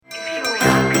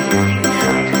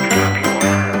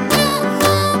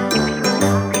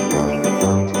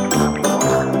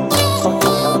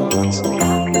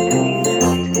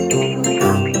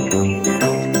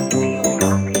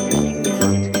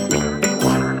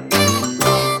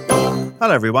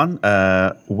Hello, everyone.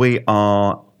 We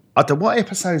are. I don't. What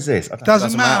episode is this?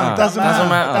 Doesn't matter.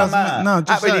 No, I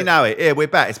just really say it. know it. Yeah, we're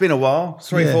back. It's been a while.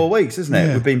 4 weeks, isn't it?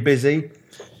 Yeah. We've been busy.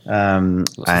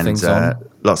 Lots of things on.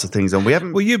 Lots of things on. We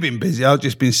haven't. Well, you've been busy. I've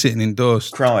just been sitting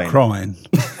indoors Crying.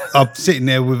 I'm sitting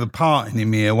there with a part in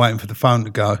me here waiting for the phone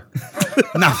to go.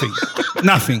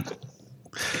 Nothing.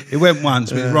 It went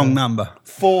once, but it's wrong number.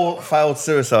 4 failed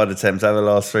suicide attempts over the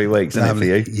last 3 weeks, isn't it, for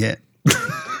you? Yeah.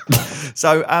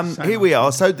 So here we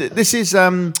are. So this is. We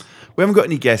haven't got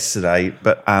any guests today,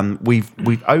 but we've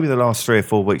over the last 3 or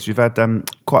 4 weeks we've had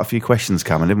quite a few questions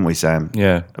coming, haven't we, Sam?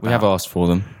 Yeah, we have asked for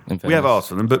them. We have asked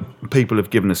for them, but people have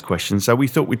given us questions, so we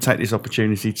thought we'd take this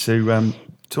opportunity to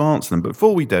answer them. But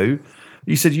before we do,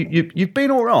 you said you've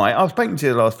been all right. I was speaking to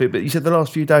you the last few, but you said the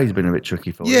last few days have been a bit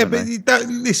tricky for you. Yeah, but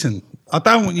listen, I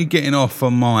don't want you getting off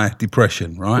on my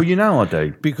depression, right? Well, you know I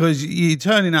do. Because you're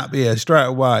turning up here straight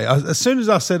away. As soon as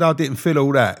I said I didn't feel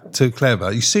all that too clever,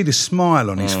 you see the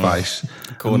smile on his face.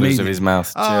 Corners of his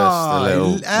mouth, just a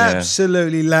little. He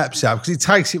absolutely laps up because he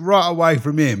takes it right away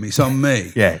from him. It's on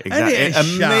me. Yeah, exactly. Ain't it a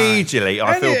shame? Immediately,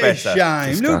 I feel better.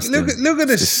 Shame. Look at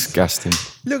this. Disgusting.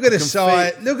 Look at the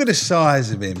size. Look at the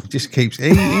size of him. Just keeps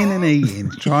eating and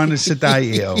eating, trying to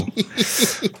sedate it all.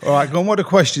 All right, go on. What are the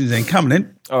questions then? Coming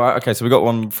in. All right, okay, so we got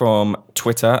one from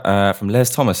Twitter, from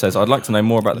Les Thomas. Says, I'd like to know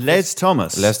more about the... Les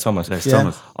Thomas.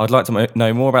 I'd like to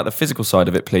know more about the physical side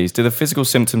of it, please. Do the physical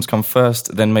symptoms come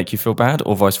first, then make you feel bad,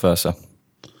 or vice versa?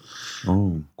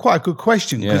 Ooh. Quite a good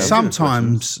question, because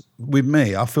sometimes with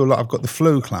me, I feel like I've got the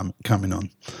flu coming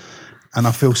on. And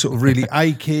I feel sort of really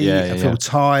achy, I feel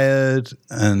tired,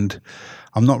 and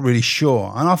I'm not really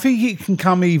sure. And I think it can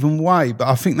come even way, but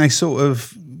I think they sort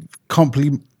of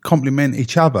complement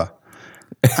each other.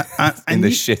 In the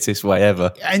shittest way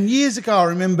ever. And years ago, I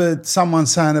remember someone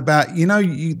saying about,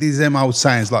 these them old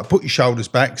sayings like put your shoulders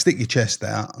back, stick your chest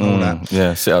out, and all that.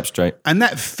 Yeah, sit up straight. And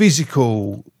that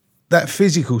physical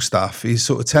stuff is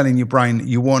sort of telling your brain that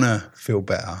you want to feel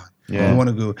better. Yeah. You want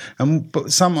to go.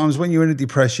 But sometimes when you're in a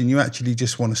depression, you actually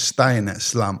just want to stay in that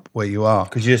slump where you are.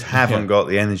 Because you just haven't got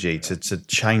the energy to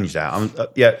change that. I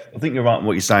think you're right in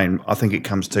what you're saying. I think it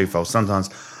comes twofold. Sometimes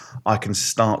I can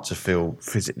start to feel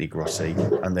physically grotty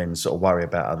and then sort of worry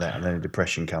about that, and then a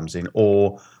depression comes in.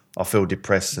 Or I feel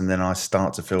depressed and then I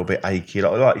start to feel a bit achy,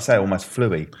 like you say, almost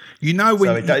fluey.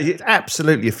 It's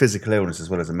absolutely a physical illness as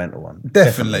well as a mental one.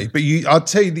 Definitely. But I'd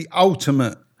tell you the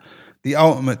ultimate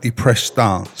depressed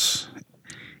stance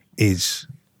is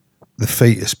the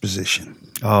fetus position.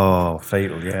 Oh,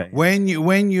 fetal, yeah. When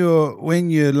you're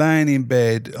laying in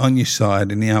bed on your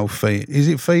side in the old feet, is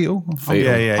it fetal?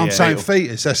 I'm saying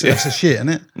fetus. That's a shit, isn't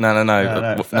it? No,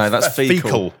 that's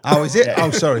fecal. Oh, is it? Yeah.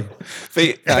 Oh, sorry.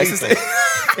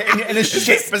 In a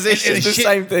shit position. It's the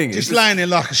same thing. Just laying there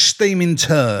like a steaming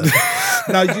turd.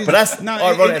 But that's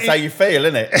ironic. That's how you feel,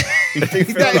 isn't it? You do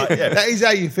feel that is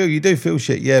how you feel. You do feel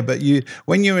shit, yeah. But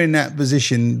when you're in that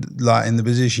position, like in the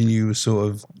position you were sort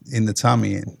of in the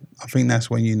tummy in, I think that's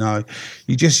when you know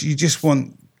you just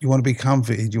want to be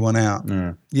comforted. You want out.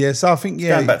 Yeah. So I think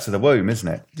going back to the womb, isn't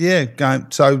it? Yeah.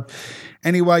 So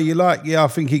anyway, I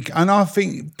think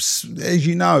as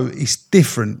you know, it's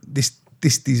different.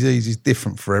 This disease is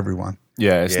different for everyone.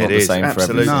 Yeah, it's not the same for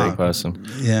every single person.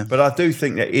 Yeah. But I do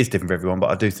think that it is different for everyone, but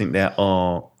I do think there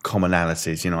are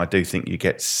commonalities. I do think you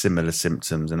get similar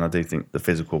symptoms, and I do think the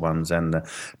physical ones, and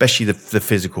especially the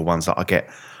physical ones, like I get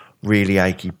really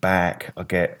achy back, I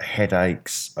get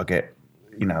headaches, I get,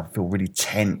 I feel really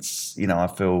tense, I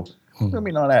feel, what do you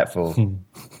mean like that for?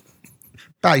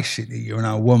 Basically, you're an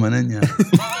old woman, aren't you?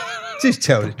 Just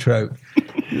tell the truth.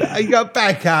 You got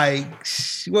backaches.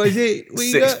 What is it?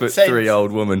 6'3"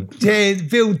 old woman.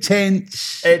 Feel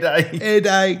tense.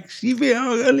 Headaches. You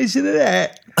feel, listen to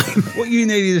that. What you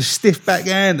need is a stiff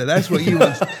backhander. That's what you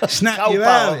want. Snap you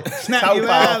out. Snap you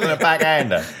out. And a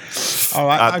backhander. All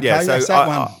right. Okay. So that's that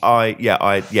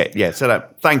one. So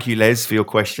thank you, Les, for your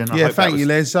question. Thank you,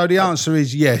 Les. So the answer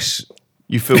is yes.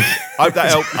 You feel? I hope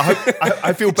that helped.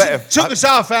 I feel better. Took us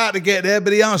half out to get there, but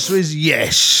the answer is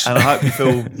yes. And I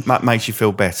hope makes you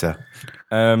feel better.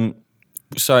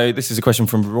 So this is a question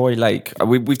from Roy Lake.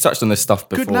 We've touched on this stuff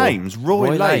before. Good names,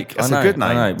 Roy Lake. That's a good name.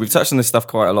 I know. We've touched on this stuff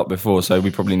quite a lot before, so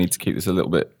we probably need to keep this a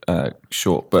little bit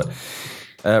short. But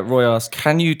Roy asks,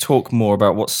 can you talk more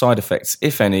about what side effects,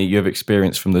 if any, you have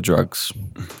experienced from the drugs?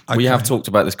 Okay. We have talked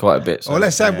about this quite a bit. So. Well,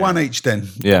 let's have one each then.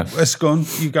 Yeah. Let's go on.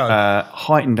 You go.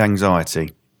 Heightened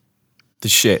anxiety. The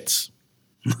shits.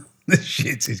 The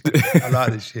shits is good. I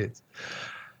like the shits.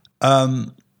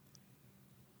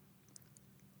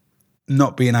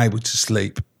 Not being able to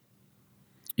sleep.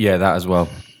 Yeah, that as well.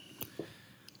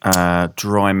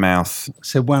 dry mouth.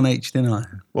 Said one each, didn't I?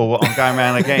 Well, I'm going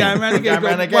round again. Going round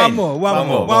again.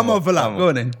 One more for luck. Go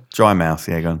on then. Dry mouth,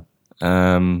 yeah, go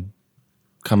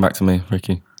Come back to me,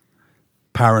 Ricky.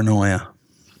 Paranoia.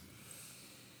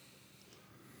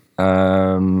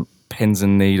 Pins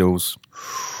and needles.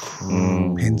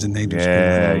 Pins and needles.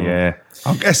 Yeah.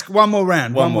 I'll guess one more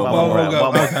round. One more.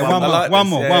 One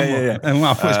more. And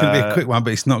I thought it was going to be a quick one,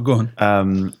 but it's not gone.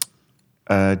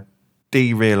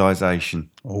 Derealisation.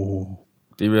 Oh.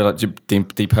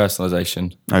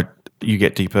 Depersonalisation. No, you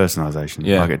get depersonalisation.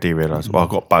 Yeah. I get derealised. Well, I've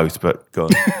got both, but go on.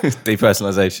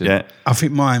 Depersonalisation. Yeah. I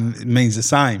think mine means the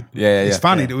same. Yeah. It's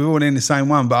funny that we're all in the same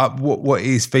one, but what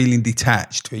is feeling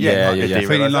detached? Yeah.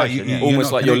 Feeling like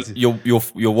almost like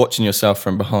you're watching yourself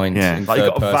from behind. Yeah, like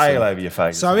you've got a veil over your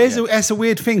face. So that's a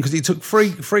weird thing because it took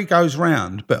three goes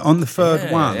round, but on the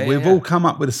third one, we've all come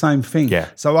up with the same thing. Yeah.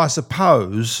 So I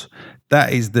suppose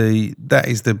that is the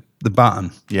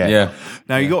button. Yeah.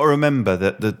 Now you got to remember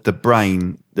that the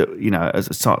brain, that as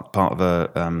a part of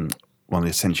a one of the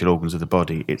essential organs of the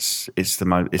body, it's the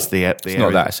area,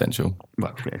 not that essential.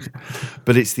 Well,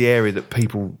 but it's the area that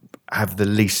people have the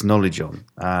least knowledge on,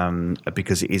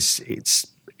 because it's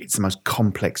the most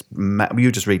complex.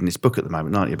 You're just reading this book at the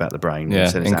moment, aren't you, about the brain?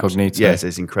 Yeah, Incognito. Yes,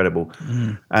 it's incredible.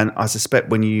 And I suspect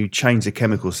when you change the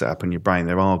chemical setup in your brain,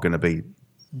 there are going to be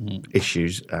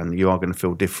issues, and you are going to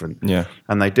feel different. Yeah.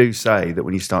 And they do say that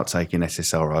when you start taking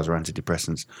SSRIs or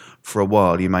antidepressants, for a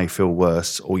while you may feel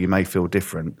worse or you may feel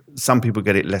different. Some people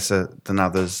get it lesser than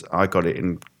others. I got it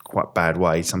in quite bad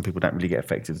way. Some people don't really get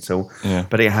affected at all. Yeah.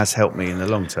 But it has helped me in the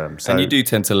long term. So, and you do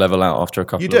tend to level out after a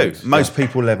couple of weeks. Most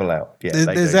people level out. Yeah,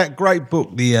 there's that great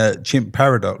book, The Chimp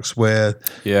Paradox, where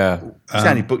it's the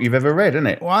only book you've ever read, isn't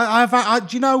it? Well, I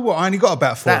do you know what? I only got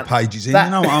about 4 pages in. You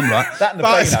know what I'm like. That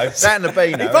and the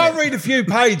Beano. If I read a few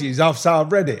pages, I'll say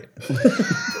I've read it.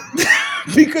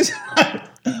 Because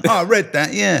I read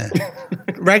that, yeah.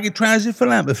 Ragged Trouser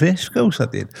Philanthropist, of course I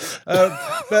did. But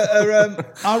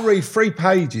I read 3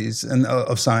 pages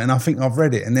of something, and I think I've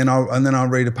read it, and then I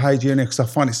read a page here and there because I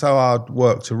find it so hard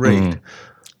work to read.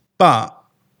 But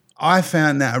I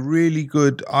found that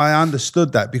I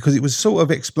understood that because it was sort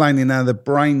of explaining how the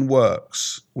brain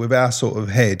works with our sort of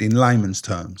head in layman's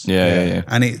terms. Yeah.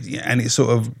 And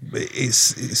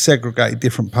it's segregated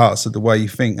different parts of the way you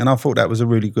think, and I thought that was a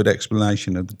really good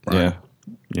explanation of the brain.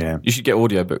 Yeah. You should get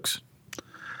audiobooks.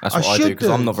 That's what I do because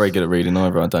I'm not very good at reading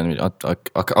either. I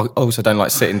also don't like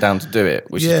sitting down to do it,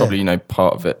 which is probably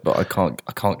part of it. But I can't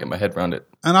get my head around it.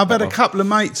 And I've had a couple of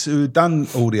mates who have done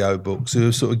audiobooks who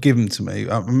have sort of given to me.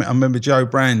 I remember Jo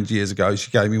Brand years ago. She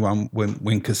gave me one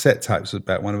when cassette tapes was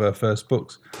about one of her first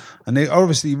books, and they're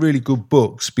obviously really good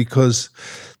books because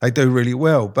they do really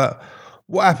well. But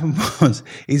what happened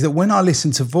is that when I listen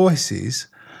to voices,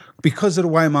 because of the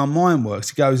way my mind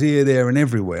works, it goes here, there, and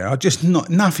everywhere.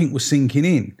 Nothing was sinking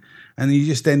in, and you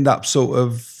just end up sort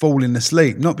of falling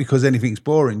asleep. Not because anything's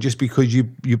boring, just because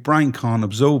your brain can't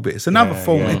absorb it. It's another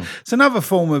form. It's another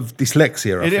form of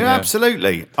dyslexia. I think.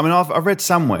 Absolutely. I mean, I've read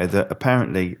somewhere that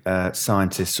apparently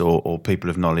scientists or people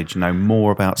of knowledge know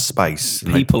more about space.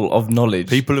 People of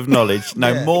knowledge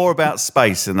know more about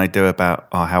space than they do about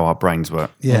how our brains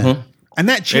work. Yeah. Mm-hmm. And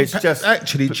that chimp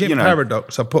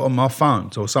paradox I put on my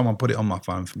phone, or someone put it on my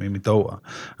phone for me, my daughter,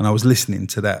 and I was listening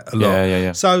to that a lot.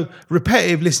 Yeah. So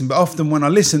repetitive listening, but often when I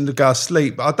listen to go to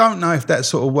sleep, but I don't know if that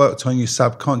sort of worked on your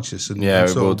subconscious and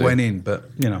sort of went in, but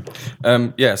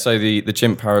So the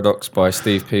Chimp Paradox by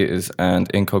Steve Peters and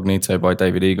Incognito by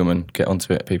David Eagleman. Get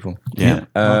onto it, people. Yeah.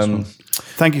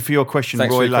 Thank you for your question,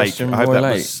 Roy Lake. I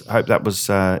hope that was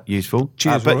useful.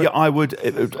 Cheers, but Roy. Yeah, I would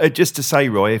just to say,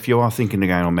 Roy, if you are thinking of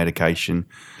going on medication,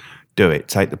 do it.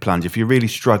 Take the plunge. If you're really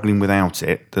struggling without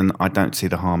it, then I don't see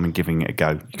the harm in giving it a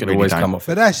go. You can always come off.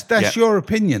 But that's your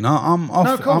opinion. I'm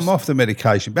off the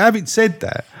medication. But having said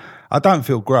that, I don't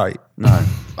feel great. No,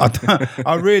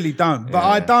 I really don't. But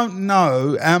I don't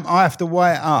know. I have to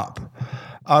weigh it up.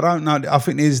 I don't know. I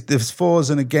think there's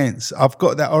fors and against. I've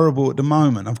got that horrible at the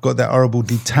moment. I've got that horrible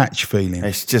detached feeling.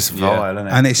 It's just vile, isn't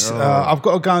it? And it's I've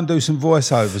got to go and do some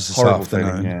voiceovers this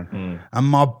afternoon. Feeling, And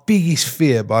my biggest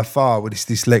fear by far with this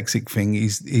dyslexic thing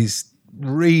is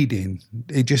reading.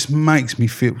 It just makes me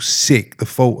feel sick, the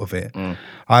thought of it.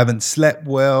 I haven't slept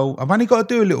well. I've only got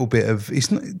to do a little bit of,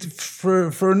 it's not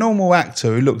for a normal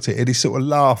actor who looked at it, it's sort of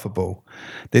laughable.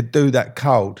 They'd do that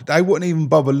cold. They wouldn't even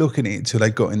bother looking at it until they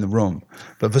got in the room.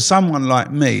 But for someone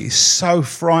like me, it's so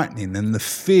frightening, and the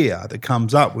fear that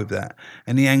comes up with that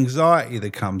and the anxiety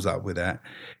that comes up with that,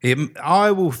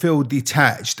 I will feel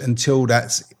detached until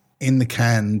that's in the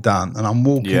can done. And I'm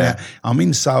walking out. I'm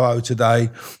in Soho today,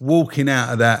 walking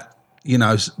out of that,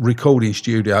 recording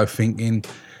studio thinking,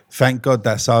 thank God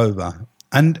that's over.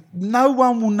 And no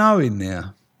one will know in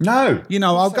there. No. You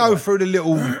know, I'll go through the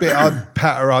little bit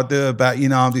patter I do about, you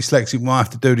know, I'm dyslexic, I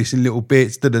have to do this in little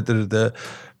bits,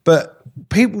 But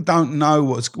people don't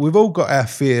know we've all got our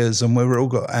fears and we've all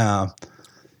got our,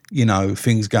 you know,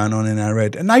 things going on in our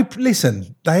head. And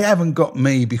they haven't got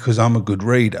me because I'm a good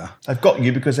reader. They've got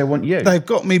you because they want you. They've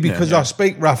got me because I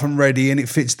speak rough and ready and it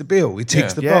fits the bill. It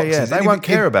ticks the boxes. Yeah, they won't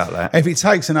care about that. If it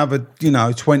takes another,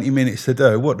 20 minutes to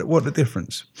do, what the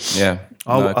difference? Yeah.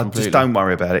 I just don't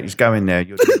worry about it. Just go in there.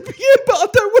 Yeah, but I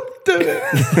don't want to do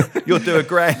it. You'll do a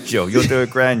grand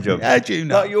job. How do you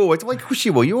know? Like you always. Well, of course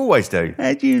you will. You always do.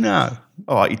 How do you know?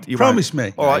 All right, you Promise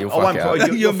me. All right, you'll I won't. fuck it up.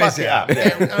 You'll You'll fuck miss it it up. up.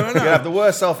 Yeah. Yeah. You'll have the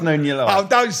worst afternoon in your life. Oh,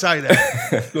 don't say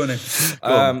that. Go on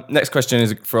then. Next question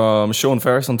is from Sean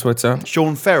Ferris on Twitter.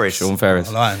 Sean Ferris. Sean Ferris.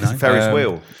 I like that name. Ferris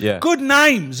wheel. Yeah. Good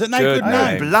names. Aren't they good Good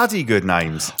names? name. Bloody good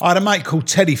names. I had a mate called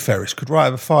Teddy Ferris. Could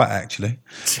write a fight, actually.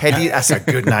 Teddy. That's a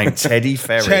good name. Teddy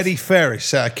Ferris. Teddy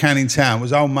Ferris out of Canning Town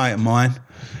was an old mate of mine.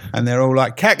 And they're all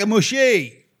like,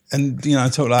 Kakamushi. And,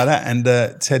 talk like that. And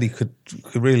Teddy could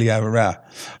really have a row.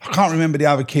 I can't remember the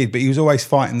other kid, but he was always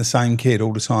fighting the same kid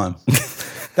all the time.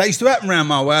 That used to happen around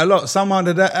my way a lot. Someone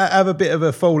would have a bit of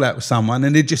a fallout with someone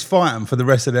and they'd just fight them for the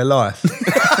rest of their life.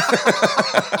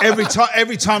 every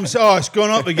time, it's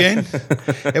gone up again.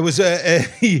 It was,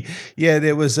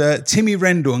 there was Timmy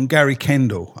Rendell and Gary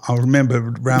Kendall. I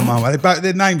remember around my way.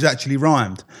 Their names actually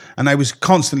rhymed and they was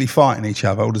constantly fighting each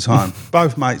other all the time.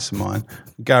 Both mates of mine.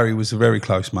 Gary was a very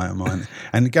close mate of mine.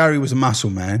 And Gary was a muscle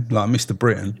man, like Mr.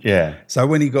 Britain. Yeah. So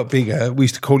when he got bigger, we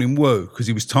used to call him Woo because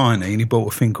he was tiny and he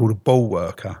bought a thing called a ball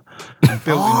worker.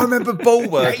 I remember ball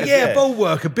worker. Yeah, ball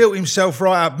worker. Built himself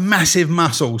right up, massive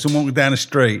muscles and walking down the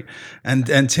street. And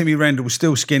Timmy Rendell was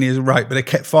still skinny as a rake, but they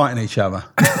kept fighting each other.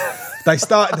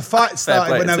 The fight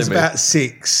started when I was about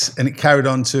 6 and it carried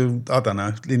on to, I don't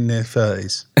know, in their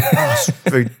 30s. That's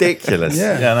ridiculous.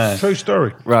 Yeah, true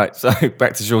story. Right, so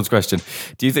back to Sean's question.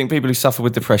 Do you think people who suffer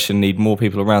with depression need more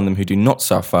people around them who do not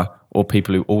suffer or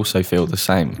people who also feel the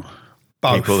same?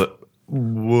 Both. People that,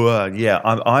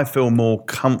 I feel more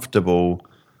comfortable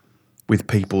with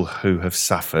people who have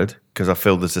suffered because I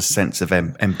feel there's a sense of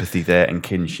empathy there and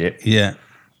kinship. Yeah.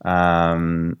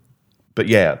 But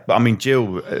I mean,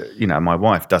 Jill, my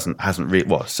wife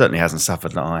certainly hasn't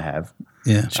suffered like I have.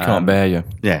 Yeah. She can't bear you.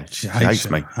 Yeah, she hates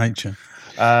me. Hates you.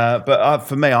 But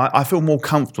for me, I feel more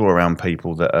comfortable around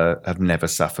people that have never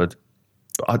suffered.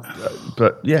 Well,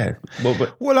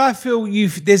 I feel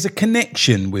there's a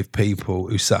connection with people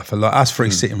who suffer. Like us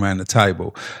three sitting around the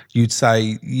table, you'd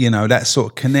say, that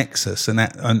sort of connects us, and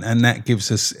that gives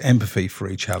us empathy for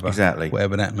each other. Exactly,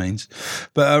 whatever that means.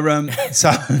 But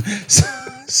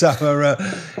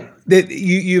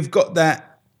you've got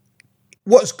that.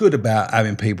 What's good about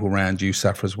having people around you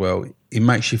suffer as well? It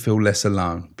makes you feel less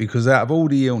alone because out of all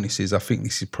the illnesses, I think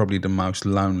this is probably the most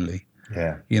lonely.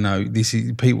 Yeah. This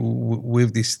is people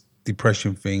with this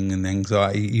depression thing and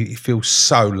anxiety, you feel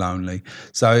so lonely.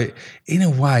 So in a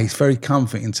way, it's very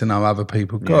comforting to know other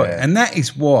people got it. And that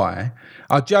is why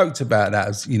I joked about that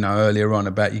as, earlier on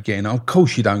about you getting, of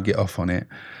course you don't get off on it,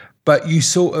 but you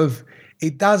sort of,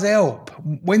 it does help.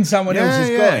 When someone else has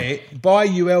got it, by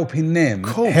you helping them,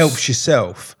 helps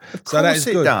yourself. So that is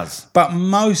good. It does. But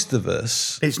most of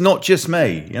us... It's not just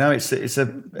me.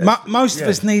 Most of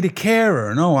us need a carer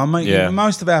and all. I mean,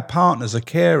 most of our partners are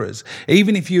carers.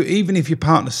 Even if your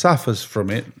partner suffers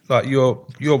from it, like your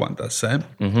one does, Sam,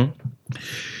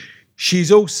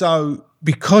 she's also,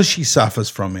 because she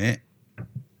suffers from it,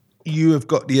 you have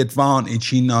got the advantage.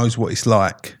 She knows what it's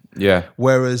like. Yeah.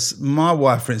 Whereas my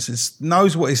wife, for instance,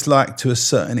 knows what it's like to a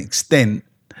certain extent,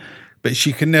 but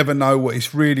she can never know what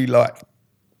it's really like.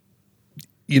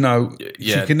 She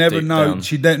can never know. Down.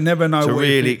 She don't never know to what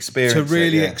really experience to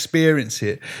really experience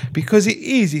it because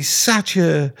it's such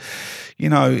a.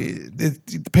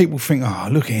 People think, oh,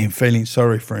 look at him feeling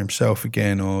sorry for himself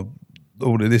again, or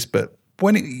all of this, but.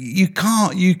 When you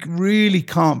really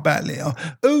can't battle it.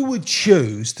 Who would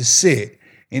choose to sit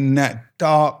in that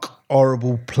dark,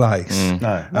 horrible place?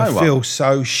 No I feel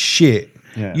so shit.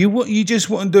 Yeah. You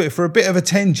just want to do it for a bit of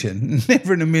attention.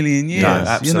 Never in a million years. No,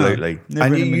 absolutely.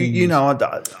 Never in a million years.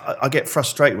 I get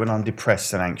frustrated when I'm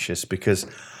depressed and anxious because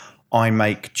I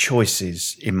make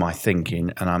choices in my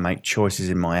thinking and I make choices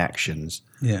in my actions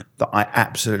that I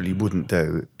absolutely wouldn't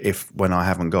do when I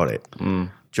haven't got it.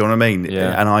 Do you know what I mean?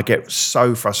 Yeah. And I get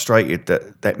so frustrated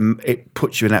that it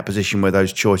puts you in that position where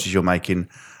those choices you're making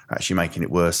actually making it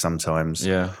worse sometimes.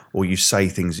 Yeah. Or you say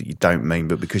things that you don't mean,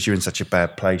 but because you're in such a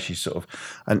bad place, you sort of,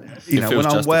 and you know, feels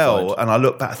when I'm well justified. and I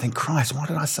look back, I think, Christ, why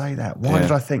did I say that? Why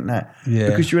did I think that? Yeah.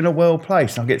 Because you're in a well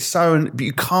place. And I get but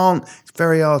you can't. It's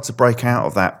very hard to break out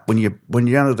of that when you're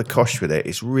under the cosh with it.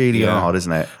 It's really hard,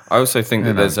 isn't it? I also think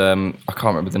that there's I can't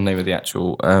remember the name of the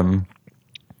actual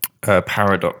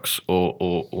paradox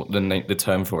or the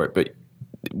term for it, but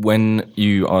when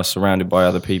you are surrounded by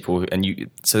other people and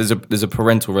so there's a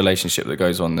parental relationship that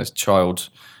goes on. There's child,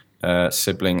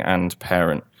 sibling, and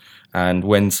parent, and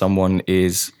when someone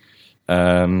is,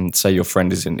 say, your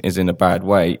friend is in a bad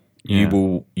way, you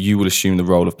will assume the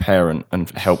role of parent and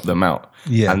help them out.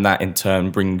 Yeah. And that in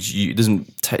turn brings you.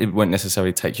 It won't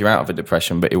necessarily take you out of a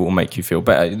depression, but it will make you feel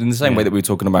better. In the same way that we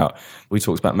talked about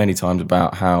many times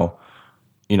about how,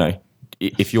 you know,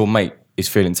 if your mate is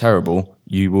feeling terrible,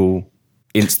 you will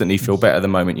instantly feel better the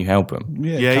moment you help them. Come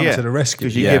to the rescue.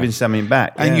 Because you're giving something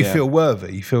back. And you feel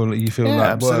worthy. You feel like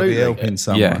absolutely. worthy helping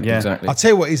someone. Yeah, exactly. I'll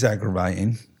tell you what is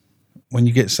aggravating. When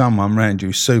you get someone around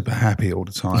you super happy all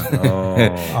the time.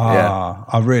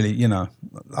 I really, you know,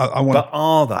 I want. But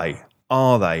are they?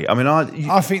 Are they? I mean,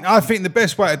 I think the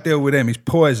best way to deal with them is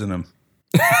poison them.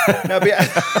 No,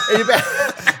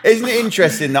 but isn't it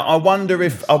interesting that I wonder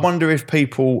if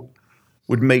people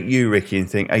would meet you, Ricky, and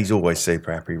think, hey, he's always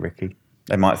super happy, Ricky.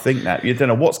 They might think that. You don't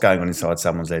know what's going on inside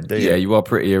someone's head, do you? Yeah, you are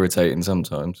pretty irritating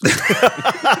sometimes. But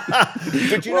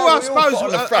you know,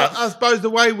 I suppose the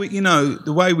way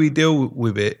we deal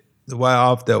with it, the way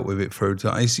I've dealt with it through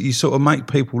time, is you sort of make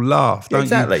people laugh, don't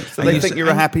exactly. you? So they think you're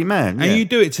a happy man. And you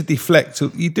do it to deflect.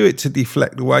 You do it to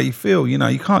deflect the way you feel. You know,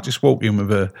 you can't just walk in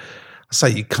with I say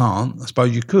you can't. I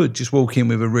suppose you could just walk in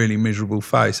with a really miserable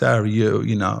face. How are you?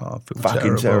 You know, I feel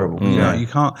fucking terrible. You know, you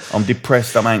can't. I'm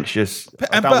depressed. I'm anxious.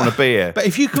 I don't want to be here. But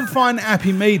if you can find a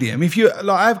happy medium, if you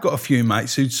like, I've got a few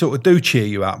mates who sort of do cheer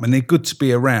you up, and they're good to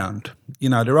be around. You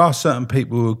know, there are certain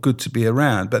people who are good to be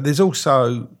around, but there's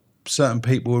also certain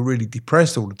people who are really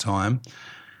depressed all the time.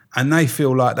 And they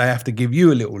feel like they have to give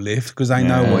you a little lift because they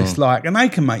know what it's like, and they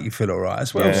can make you feel all right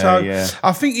as well.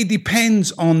 I think it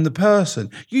depends on the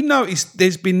person. You notice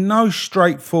there's been no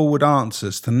straightforward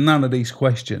answers to none of these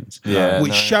questions,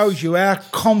 which shows you how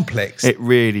complex it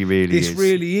really is. This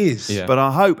really is. Yeah. But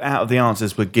I hope out of the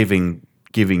answers we're giving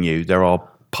you, there are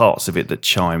parts of it that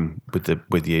chime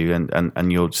with you, and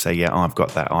you'll say, yeah, I've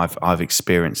got that. I've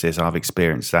experienced this. I've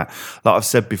experienced that. Like I've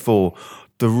said before.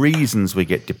 The reasons we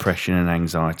get depression and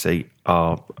anxiety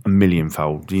are a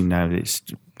millionfold. You know,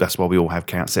 that's why we all have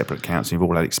separate counselling. We've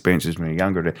all had experiences when we were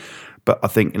younger. But I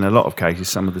think in a lot of cases,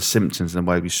 some of the symptoms and the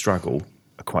way we struggle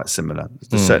are quite similar.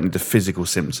 Certainly the physical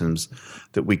symptoms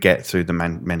that we get through the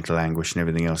mental anguish and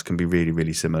everything else can be really,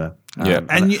 really similar.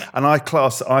 And I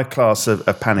class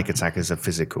a panic attack as a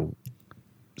physical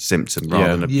symptom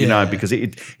rather than you know, because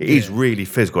it is really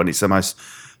physical, and it's the most...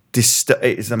 It's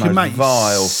the most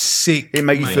vile, sick. It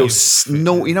makes you feel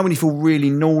you know when you feel really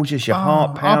nauseous, your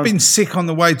heart pounds. I've been sick on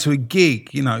the way to a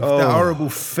gig. You know, that horrible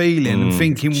feeling and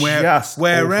thinking, where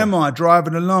am I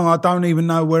driving along? I don't even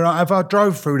know where I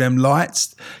drove through them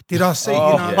lights. Did I see?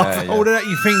 All of that.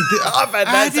 You think,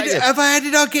 how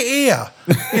did I get here?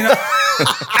 You know,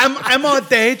 am I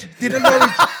dead? Did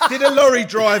a lorry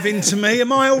drive into me?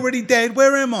 Am I already dead?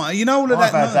 Where am I? You know, all of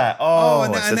that. I've had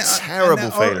that. It's a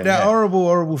terrible feeling. That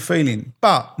horrible feeling.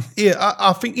 But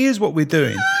I think here's what we're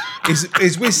doing: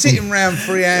 is we're sitting around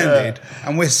free-handed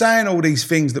and we're saying all these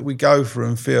things that we go through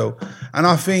and feel. And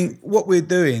I think what we're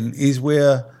doing is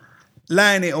we're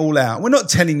laying it all out. We're not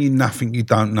telling you nothing you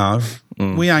don't know.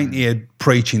 We ain't here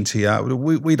preaching to you.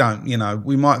 We don't. You know,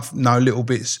 we might know little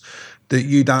bits that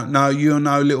you don't know, you'll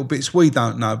know little bits we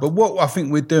don't know. But what I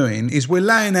think we're doing is we're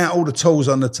laying out all the tools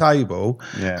on the table,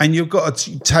 and you've got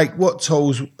to take what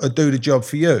tools do the job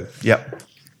for you. Yep.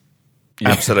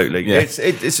 Absolutely.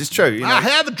 It's true. You know, I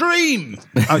have a dream.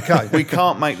 Okay. We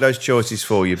can't make those choices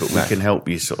for you, but we can help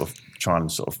you sort of try and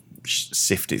sort of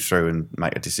sift it through and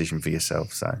make a decision for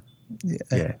yourself. So,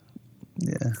 yeah.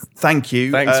 Thank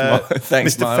you. Thanks,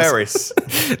 Mr. Miles. Ferris.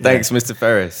 Thanks, Mr.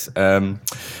 Ferris.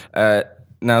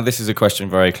 Now, this is a question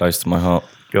very close to my heart.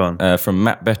 Go on. From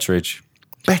Matt Betteridge.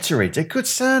 Betteridge, they're good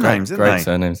surnames, aren't they? Great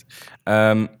surnames.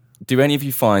 Do any of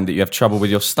you find that you have trouble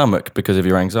with your stomach because of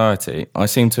your anxiety? I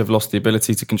seem to have lost the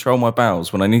ability to control my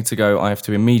bowels. When I need to go, I have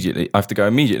to go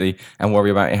immediately, and worry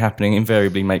about it happening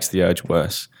invariably makes the urge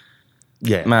worse.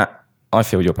 Yeah. Matt, I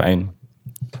feel your pain.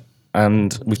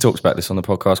 And we've talked about this on the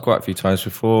podcast quite a few times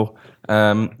before.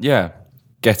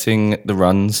 Getting the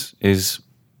runs is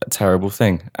a terrible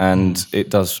thing, and it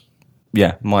does.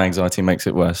 Yeah, my anxiety makes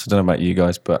it worse. I don't know about you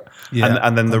guys, but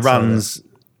and then the runs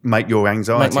make your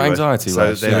anxiety Make my anxiety worse.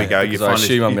 worse. So there we go. Because I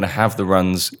assume I'm going to have the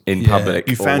runs in public.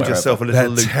 You found yourself a little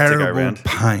loop to go terrible around.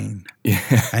 pain,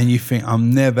 and you think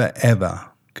I'm never ever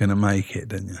gonna make it,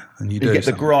 don't you? And you do get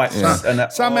the gripes, and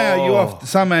that,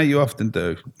 somehow you often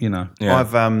do. You know,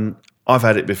 I've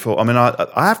had it before. I mean, I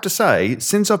have to say,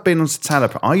 since I've been on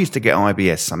citalopram, I used to get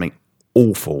IBS, something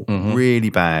awful, really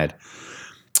bad.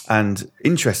 And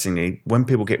interestingly, when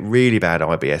people get really bad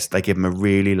IBS, they give them a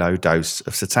really low dose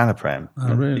of citalopram.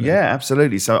 Oh, really? Yeah,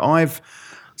 absolutely. So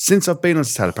since I've been on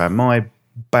citalopram, my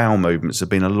bowel movements have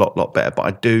been a lot better. But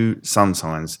I do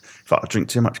sometimes, if I drink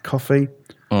too much coffee,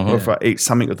 or if I eat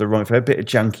something of the wrong, if I have a bit of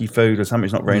junky food or something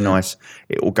that's not very nice,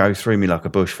 it will go through me like a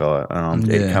bushfire, and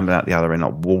it comes out the other end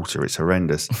like water. It's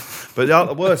horrendous. But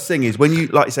the worst thing is when you,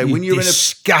 like you say, when you're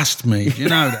disgust me. Do you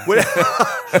know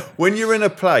that? when you're in a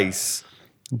place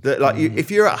that, like, if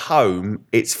you're at home,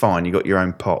 it's fine. You got your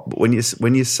own pot. But when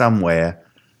you're somewhere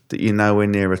that you're nowhere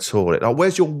near a toilet, like,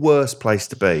 where's your worst place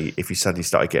to be if you suddenly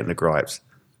started getting the gripes?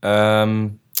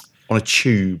 On a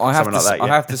tube, I have something to. like that.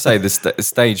 I have to say the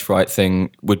stage fright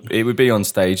thing would be on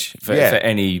stage for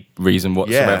any reason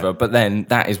whatsoever. Yeah. But then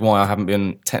that is why I haven't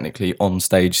been technically on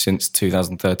stage since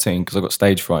 2013 because I got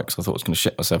stage fright because I thought I was going to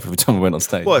shit myself every time I went on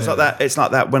stage. Well, it's like that. It's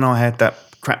like that when I had that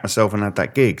crap myself and had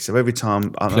that gig. So every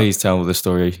time, Please tell the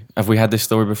story. Have we had this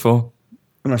story before?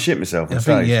 when I shit myself on I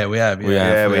stage. think, yeah, we have. We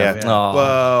have. Oh,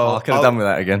 Well, I could have done with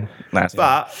that again.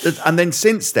 And then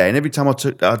since then, every time I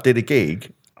did a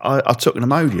gig, I took an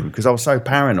Imodium because I was so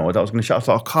paranoid I was going to shut. I was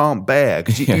like, I can't bear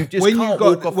because you just when can't you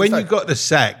walk got off when the you stage. got the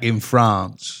sack in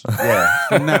France Yeah.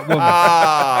 from that woman.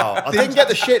 I didn't get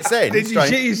the shits then. Did you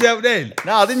shit yourself then?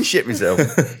 No, I didn't shit myself.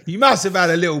 You must have had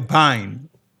a little pain,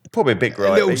 Probably a bit gripey.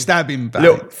 a little stabbing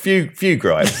pain. Few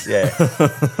gripes, yeah.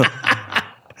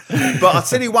 But I'll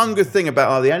tell you one good thing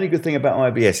about the only good thing about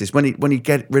IBS is when you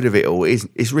get rid of it all,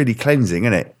 it's really cleansing,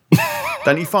 isn't it?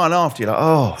 Don't you find after you're like,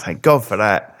 oh, thank God for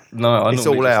that. No, it's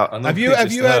all out. Have you had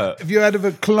a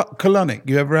colonic?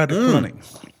 You ever had a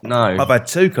colonic? No, I've had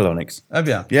 2 colonics. Have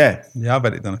you? Yeah. Yeah, I've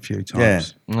had it done a few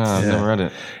times. no, I've never had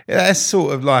it. Yeah, that's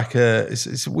sort of like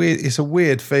it's weird. It's a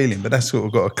weird feeling, but that's sort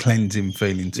of got a cleansing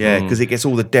feeling to it. Yeah, because it gets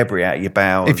all the debris out of your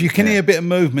bowel. If you can hear a bit of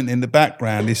movement in the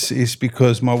background, it's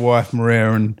because my wife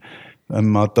Maria and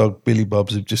my dog Billy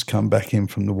Bobs have just come back in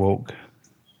from the walk.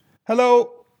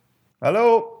 Hello.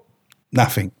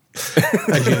 Nothing.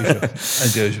 As usual.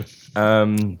 As usual.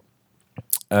 Oh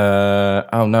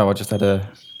no,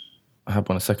 I had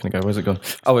one a second ago. Where's it gone?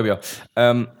 Oh, here we are.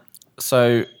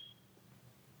 So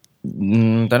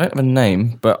they don't have a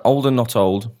name, but Old and Not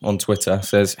Old on Twitter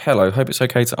says, "Hello, hope it's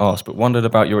okay to ask, but wondered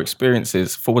about your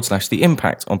experiences / the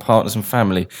impact on partners and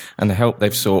family and the help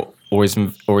they've sought or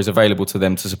is available to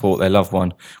them to support their loved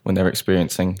one when they're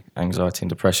experiencing anxiety and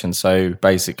depression." So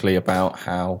basically about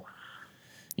how,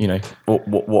 you know,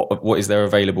 what is there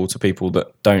available to people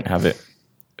that don't have it,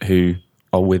 who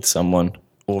are with someone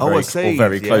or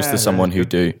very close to someone who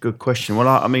do. Good question. Well,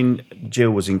 I mean,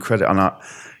 Jill was incredible, and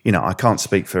I can't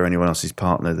speak for anyone else's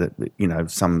partner.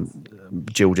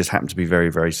 Jill just happened to be very,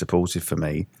 very supportive for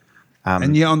me.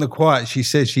 And yet on the quiet, she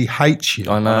says she hates you.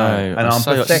 I know, and I'm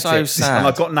pathetic, so sad. and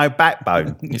I've got no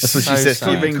backbone. That's what she says.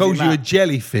 She calls you a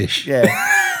jellyfish. Yeah.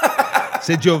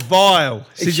 Said you're vile.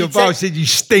 Said you're vile. Said you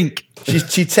stink. She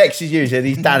texted you, said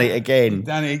he's done it again.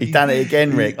 He's done it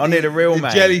again, Rick. I need a real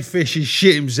man. The jellyfish has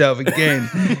shit himself again.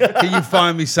 Can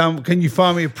you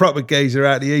find me a proper geezer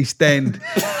out the East End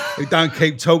who don't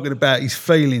keep talking about his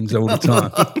feelings all the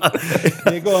time?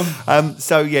 Yeah, go on.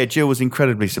 So yeah, Jill was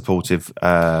incredibly supportive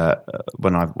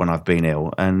when I've been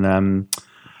ill, and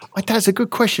that's a good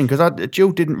question because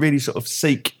Jill didn't really sort of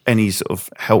seek any sort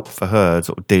of help for her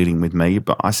sort of dealing with me,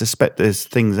 but I suspect there's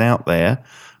things out there.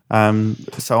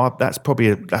 That's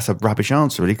a rubbish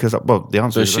answer, really, because the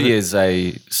answer is... So she is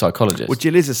a psychologist. Well,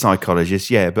 Jill is a psychologist,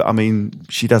 yeah, but I mean,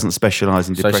 she doesn't specialise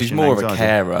in depression. So she's more and of a anxiety.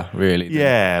 carer, really.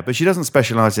 Yeah, but she doesn't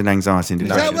specialise in anxiety and Is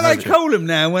depression. that what they call them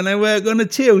now when they work on the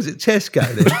tills at Tesco?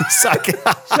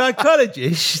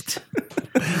 Psychologist.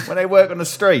 When they work on the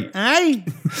street. Hey?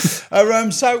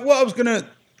 So what I was going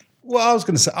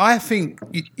to say, I think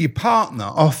your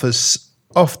partner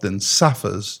often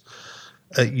suffers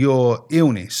at your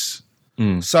illness.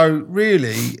 So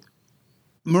really,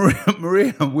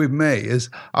 Maria with me is,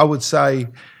 I would say,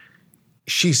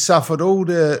 she suffered all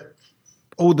the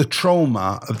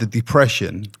trauma of the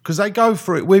depression because they go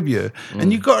through it with you.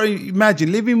 And you've got to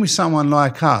imagine living with someone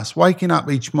like us, waking up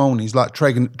each morning is like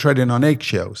treading on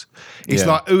eggshells. It's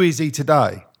like, who is he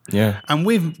today? Yeah. And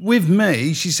with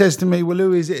me, she says to me, well,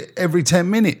 who is it every 10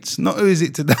 minutes? Not who is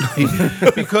it today?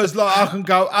 Because like I can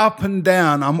go up and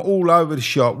down. I'm all over the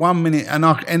shop 1 minute and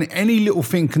any little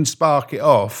thing can spark it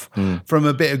off from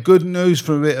a bit of good news,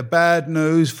 from a bit of bad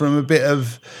news, from a bit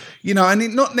of, and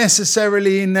it not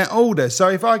necessarily in that order. So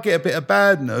if I get a bit of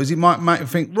bad news, it might make me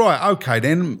think, right, okay,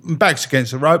 then my back's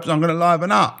against the ropes, I'm going to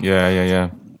liven up. Yeah.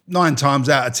 9 times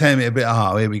out of 10, it'll be,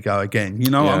 here we go again. You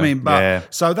know what I mean?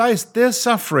 But so they're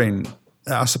suffering.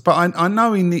 But I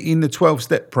know in the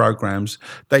 12-step programs,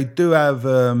 they do have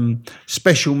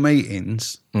special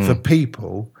meetings for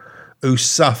people who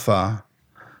suffer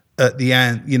at the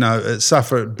end,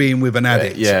 suffer at being with an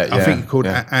addict. I think it's called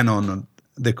Anon.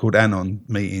 They're called Anon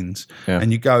meetings,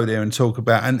 and you go there and talk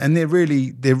about, and they're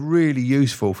really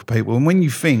useful for people. And when you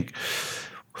think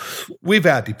with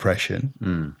our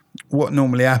depression, what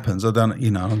normally happens,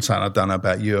 I'm saying I don't know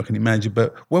about you, I can imagine,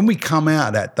 but when we come out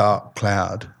of that dark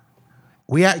cloud,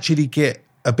 we actually get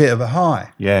a bit of a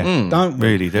high. Yeah, don't we?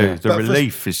 Really do. The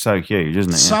relief is so huge,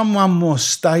 isn't it? Someone more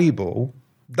stable,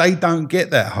 they don't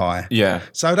get that high. Yeah.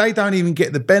 So they don't even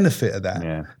get the benefit of that.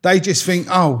 Yeah. They just think,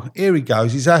 oh, here he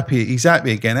goes, he's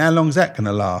happy again. How long's that going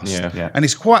to last? Yeah. And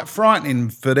it's quite frightening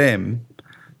for them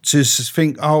to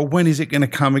think, oh, when is it going to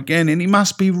come again? And it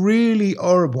must be really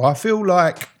horrible. I feel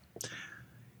like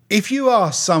if you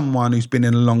are someone who's been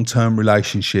in a long-term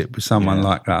relationship with someone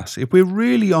like us, if we're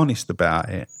really honest about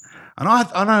it, and I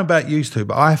don't know about you two,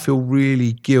 but I feel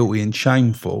really guilty and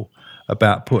shameful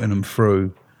about putting them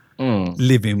through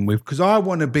living with, because I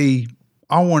want to be.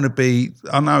 I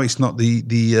know it's not the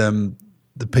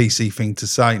PC thing to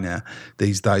say now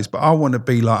these days, but I want to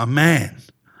be like a man.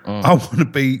 I want to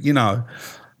be,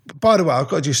 By the way, I've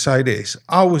got to just say this: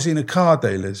 I was in a car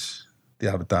dealer's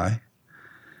the other day.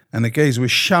 And the geezer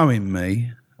was showing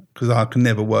me, because I could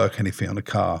never work anything on a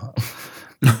car.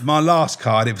 My last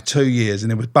car, I did it for 2 years, and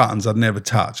there was buttons I'd never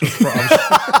touch.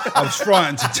 I was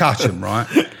frightened to touch them, right?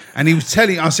 And he was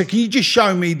telling, I said, can you just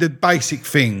show me the basic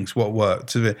things, what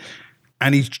worked?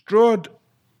 And he drawed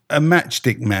a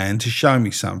matchstick man to show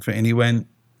me something, and he went,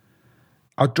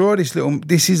 I draw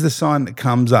this is the sign that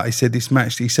comes up. He said, this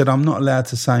matchstick. He said, I'm not allowed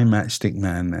to say matchstick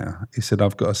man now. He said,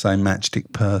 I've got to say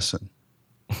matchstick person.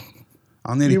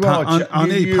 I nearly punched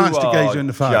the geezer in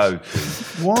the face.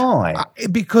 Joking. Why?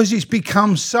 Because it's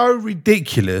become so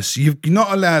ridiculous. You're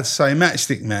not allowed to say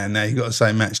matchstick man now. You've got to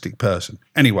say matchstick person.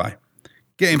 Anyway,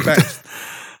 getting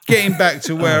back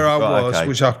to where I was,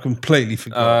 which I completely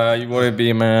forgot. You want to be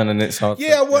a man, and it's hard.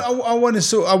 Yeah, I want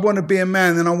to be a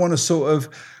man, and I want to sort of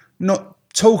not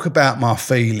talk about my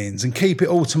feelings and keep it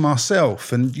all to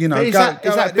myself. And is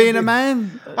that being a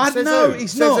man? I know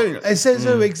it's not. It says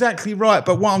who, exactly right.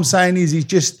 But what I'm saying is,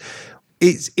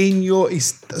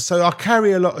 so I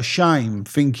carry a lot of shame,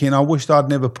 thinking I wished I'd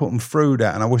never put them through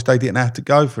that, and I wish they didn't have to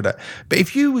go through that. But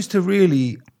if you was to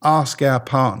really ask our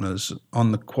partners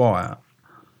on the quiet,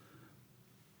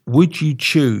 would you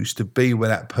choose to be with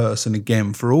that person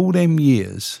again for all them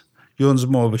years? Yours is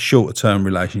more of a shorter-term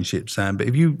relationship, Sam. But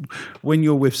when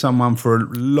you're with someone for a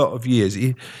lot of years,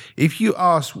 if you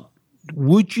ask,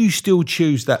 would you still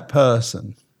choose that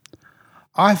person?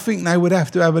 I think they would have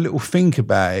to have a little think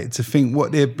about it to think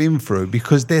what they've been through,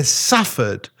 because they've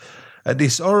suffered at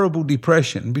this horrible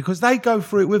depression because they go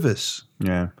through it with us.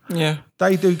 Yeah.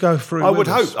 They do go through it.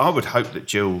 I would hope that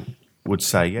Jill would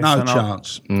say yes. No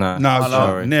chance. No,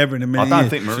 sorry. Never in a million I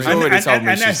don't years. think Maria. She's already told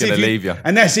me she's going to leave you.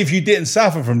 And that's if you didn't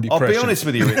suffer from depression. I'll be honest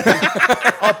with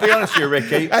you,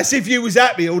 Ricky. That's if you was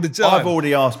happy all the time. I've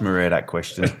already asked Maria that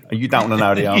question. You don't want to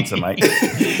know the answer, mate.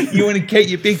 You want to keep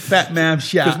your big fat mouth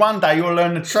shut. Because one day you'll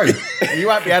learn the truth. You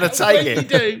won't be able to take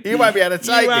it. You won't be able to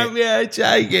take it. You won't be able to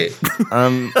take it.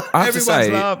 I have to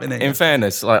say, in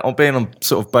fairness, like I'm being on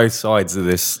sort of both sides of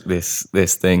this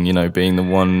thing, being the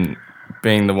one.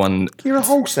 You're a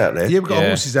horse out there. Yeah, we've got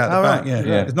horses out the back.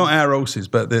 Yeah. It's not our horses,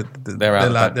 but they're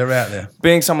out there.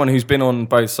 Being someone who's been on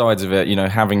both sides of it,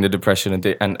 having the depression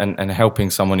and helping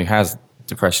someone who has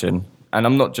depression, and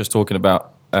I'm not just talking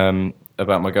about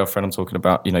my girlfriend. I'm talking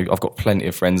about I've got plenty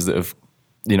of friends that have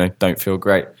don't feel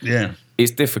great. Yeah,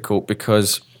 it's difficult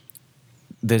because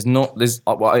I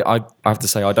have to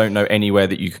say I don't know anywhere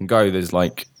that you can go. There's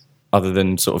like, other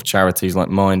than sort of charities like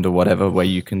Mind or whatever, where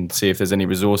you can see if there's any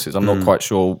resources. I'm not quite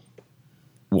sure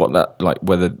what that, like,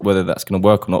 whether that's going to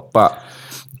work or not. But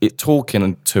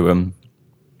talking to them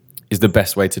is the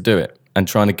best way to do it, and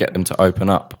trying to get them to open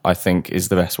up, I think, is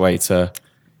the best way to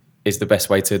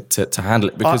handle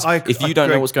it. Because if you don't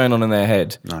know what's going on in their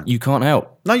head, you can't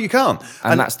help. No, you can't.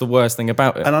 And that's the worst thing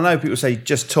about it. And I know people say,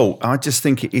 just talk. I just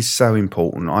think it is so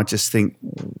important. I just think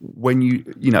when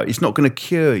it's not going to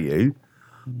cure you,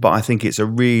 but I think it's a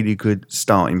really good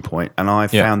starting point. And I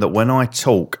found that when I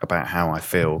talk about how I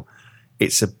feel,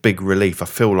 it's a big relief. I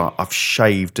feel like I've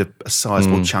shaved a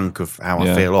sizable chunk of how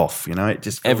I feel off. You know, it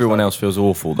just everyone else feels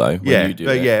awful though. When you do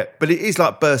it. But it is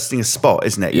like bursting a spot,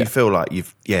 isn't it? Yeah. You feel like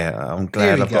you've. Yeah, I'm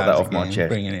glad I've got that off my chest.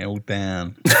 Bringing it all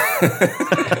down.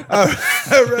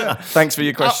 Thanks for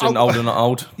your question, old or not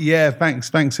old. Yeah,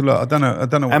 thanks a lot. I don't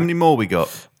know. How many more we got?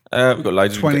 We've got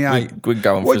loads. 28. We can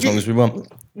go on for as long as we want.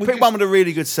 Pick one with a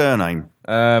really good surname.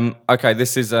 Okay,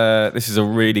 this is a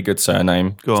really good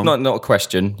surname. Go on. It's not a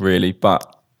question really,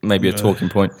 but maybe a talking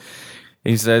point.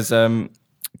 He says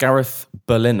Gareth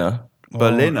Berliner.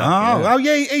 Berliner. Oh,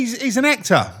 yeah, he's an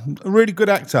actor, a really good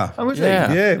actor. Oh, is he?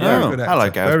 Yeah. Yeah, very good actor. Hello,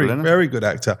 Gareth Berliner. Very good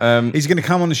actor. He's going to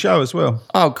come on the show as well.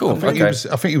 Oh, cool. I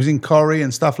think he was in Corrie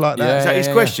and stuff like that. Is that his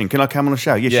question? Can I come on the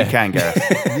show? Yes, you can, Gareth.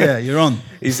 Yeah, you're on.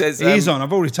 He says He's on.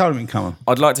 I've already told him to come on.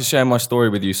 I'd like to share my story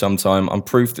with you sometime. I'm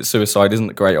proof that suicide isn't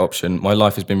a great option. My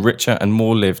life has been richer and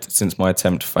more lived since my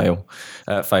attempt failed.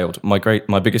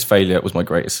 My biggest failure was my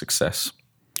greatest success.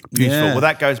 Beautiful. Yeah. Well,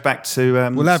 that goes back to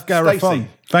We'll have Gareth on.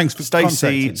 Thanks for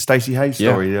contacting. Stacey Hayes'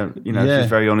 story. You know, she's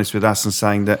very honest with us and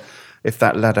saying that if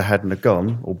that ladder hadn't have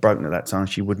gone or broken at that time,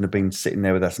 she wouldn't have been sitting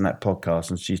there with us in that podcast.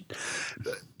 And she's.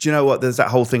 Do you know what? There's that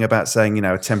whole thing about saying, you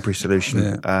know, a temporary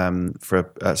solution for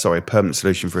a permanent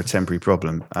solution for a temporary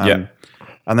problem. And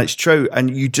that's true.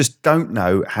 And you just don't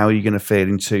know how you're going to feel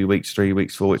in 2 weeks, 3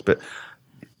 weeks, 4 weeks. But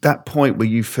that point where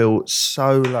you feel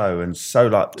so low and so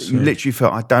like you literally feel,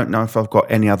 I don't know if I've got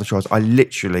any other choice. I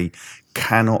literally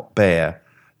cannot bear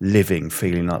living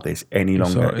feeling like this any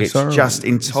longer. It's just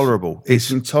intolerable. It's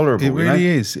intolerable. It really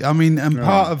is. I mean, and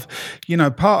part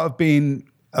of being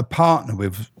a partner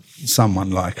with someone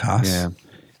like us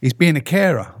is being a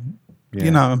carer. Yeah.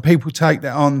 You know, and people take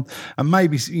that on, and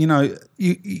maybe, you know,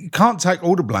 you can't take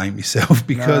all the blame yourself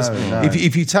because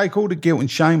if you take all the guilt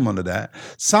and shame onto that,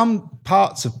 some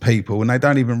parts of people, when they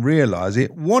don't even realise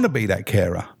it, want to be that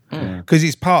carer because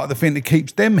it's part of the thing that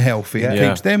keeps them healthy and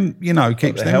keeps them, you know,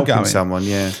 keeps them going. Someone,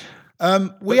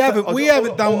 we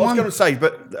haven't done one. I was going to say,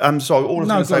 but I'm sorry. All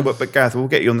I was going to say, but Gareth, we'll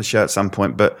get you on the show at some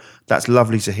point. But that's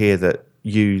lovely to hear that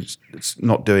you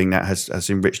not doing that has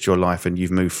enriched your life and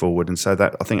you've moved forward. And so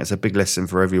that I think it's a big lesson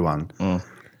for everyone.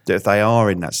 That if they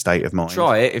are in that state of mind,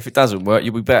 try it. If it doesn't work,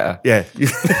 you'll be better. Yeah,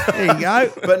 there you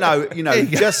go. But no, you know,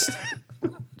 just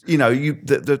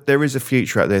there is a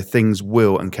future out there. Things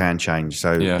will and can change.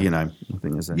 So you know, I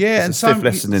think there's a stiff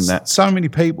lesson in that. So many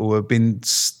people have been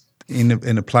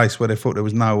in a place where they thought there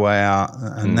was no way out,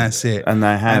 and that's it. And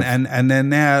they have, and they're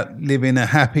now living a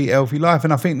happy, healthy life.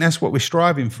 And I think that's what we're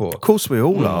striving for. Of course, we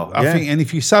all are. I think, and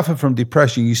if you suffer from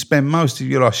depression, you spend most of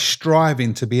your life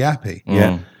striving to be happy.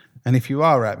 Yeah. And if you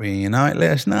are happy, you know it,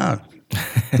 let us know.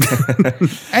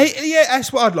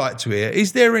 That's what I'd like to hear.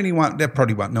 Is there anyone? They're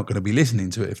probably not going to be listening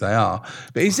to it if they are.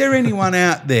 But is there anyone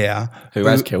out there who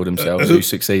has killed themselves, who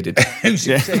succeeded? Is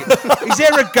there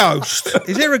a ghost?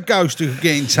 Is there a ghost who can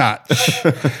get in touch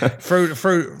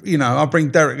through? You know, I'll bring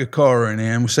Derek Akora in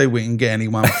here and we'll see if we can get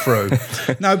anyone through.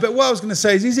 No, but what I was going to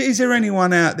say is there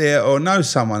anyone out there or know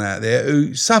someone out there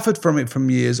who suffered from it for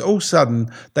years? All of a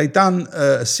sudden, they done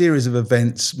a series of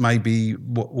events, maybe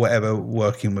whatever,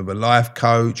 working with a life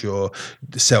coach or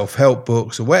self-help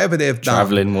books or whatever they've done.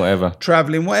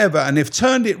 Traveling, whatever. And they've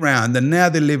turned it round and now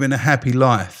they're living a happy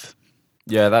life.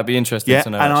 Yeah, that'd be interesting to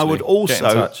know. And actually. I would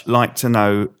also like to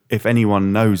know if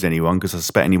anyone knows anyone, because I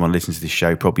suspect anyone listening to this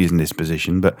show probably is in this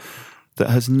position, but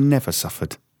that has never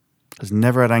suffered, has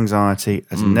never had anxiety,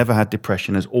 has never had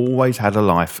depression, has always had a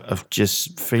life of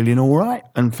just feeling all right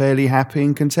and fairly happy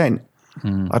and content.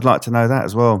 I'd like to know that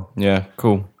as well. Yeah,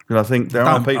 cool. Because I think there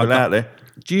are people out there.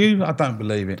 Do you? I don't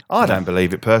believe it. I don't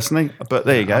believe it personally, but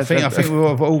there you go. I think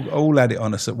we've all had it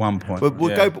on us at one point.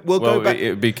 We'll go back. It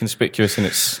would be conspicuous in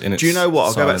its. Do you know what?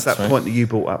 I'll go back to that point that you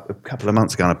brought up a couple of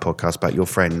months ago on a podcast about your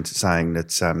friend saying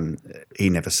that he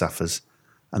never suffers,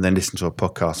 and then listened to a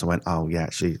podcast and went, "Oh yeah,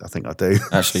 actually, I think I do."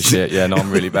 Actually, shit. Yeah, no, I'm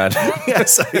really bad.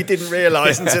 So he didn't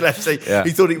realise until actually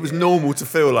he thought it was normal to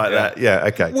feel like that. Yeah,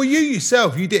 okay. Well, you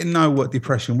yourself, you didn't know what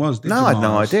depression was, did you? No, I had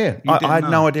no idea. I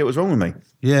had no idea what was wrong with me.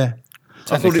 Yeah.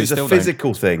 I thought it was a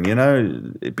physical thing, you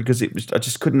know, because it was. I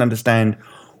just couldn't understand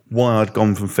why I'd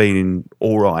gone from feeling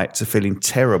all right to feeling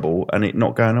terrible and it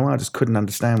not going away. I just couldn't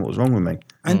understand what was wrong with me.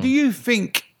 And do you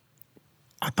think?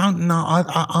 I don't know.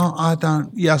 I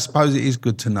don't. Yeah, I suppose it is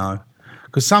good to know,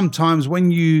 because sometimes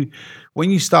when you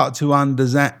start to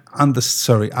understand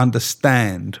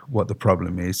what the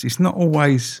problem is, it's not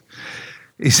always.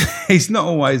 It's not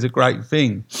always a great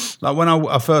thing. Like when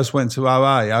I first went to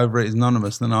OA, Overeaters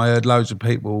Anonymous, and I heard loads of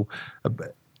people,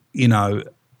 you know,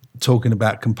 talking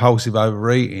about compulsive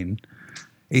overeating.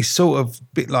 it's sort of a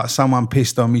bit like someone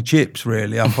pissed on me chips,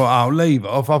 really. I thought, I'll leave it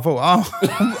off. I thought,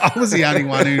 I was the only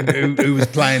one who was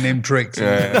playing them tricks.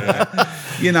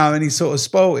 You know, and he sort of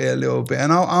spoilt it a little bit.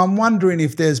 And I'm wondering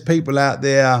if there's people out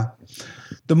there,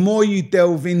 the more you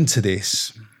delve into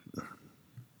this,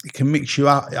 it can mix you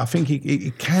up. I think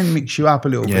it can mix you up a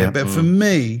little bit. But for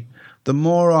me, the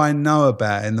more I know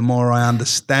about it and the more I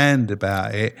understand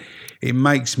about it, it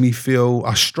makes me feel,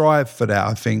 I strive for that,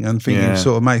 I think, and it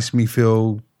sort of makes me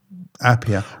feel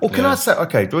happier. Well, can I say,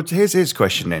 okay, here's his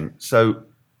question then. So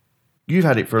you've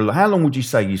had it for, how long would you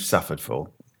say you suffered for?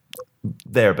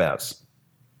 Thereabouts.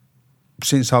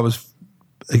 Since I was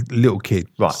a little kid,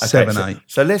 right? Okay, 7, 8.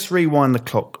 So let's rewind the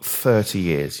clock 30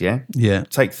 years, yeah? Yeah.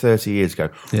 Take 30 years ago.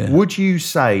 Yeah. Would you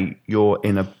say you're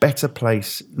in a better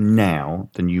place now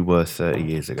than you were 30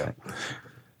 years ago?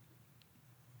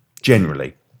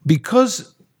 Generally.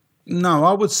 Because, no,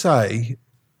 I would say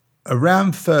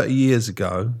around 30 years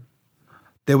ago,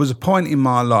 there was a point in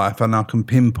my life, and I can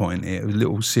pinpoint it, a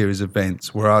little series of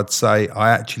events where I'd say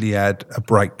I actually had a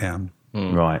breakdown.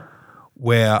 Right.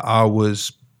 Where I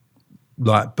was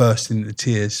like bursting into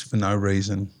tears for no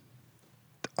reason.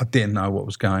 I didn't know what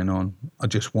was going on. I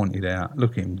just wanted out.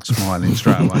 Look at him smiling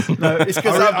straight away. No, it's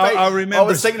because I remember. I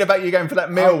was thinking about you going for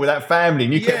that meal with that family,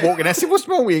 and you kept walking. I said, "What's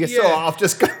wrong with you?" You said, "Oh, I've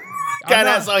just gone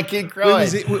outside, keep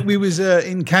crying." We was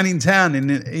in Canning Town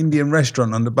in an Indian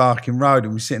restaurant on the Barking Road, and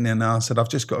we were sitting there, and I said, "I've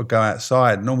just got to go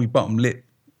outside." And all my bottom lip,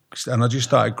 and I just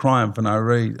started crying for no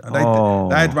reason. They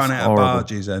had run out of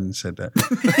barges and said that.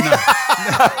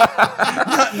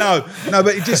 No,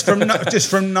 but it just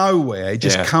from nowhere, it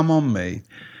just come on me,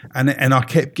 and I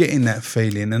kept getting that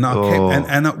feeling, and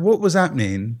what was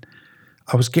happening,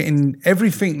 I was getting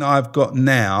everything that I've got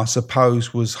now, I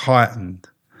suppose, was heightened,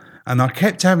 and I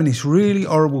kept having this really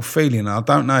horrible feeling. I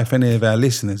don't know if any of our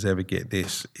listeners ever get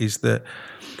this, is that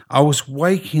I was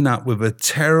waking up with a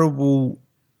terrible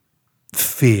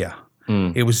fear.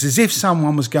 It was as if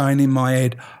someone was going in my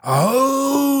head,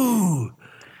 oh,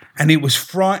 and it was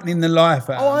frightening the life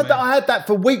out of me. I had that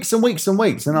for weeks and weeks and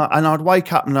weeks, and I'd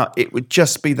wake up and it would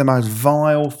just be the most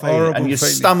vile feeling, horrible and your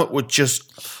feeling. Stomach would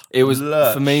just. It was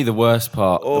lurch. For me the worst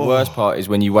part. The worst part is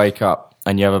when you wake up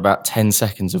and you have about 10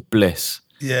 seconds of bliss,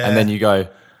 and then you go,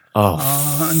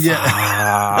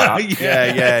 yeah.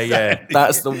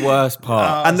 That's the worst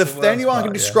part. And the only way I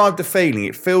can describe the feeling,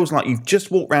 it feels like you've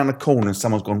just walked around the corner and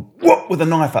someone's gone, what, with a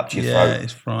knife up to your throat. Yeah,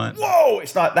 it's frightening. Whoa,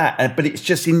 it's like that, but it's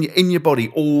just in your body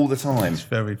all the time. It's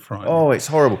very frightening. Oh, it's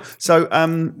horrible. So,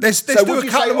 let's do a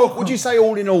couple more. Would you say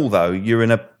all in all, though, you're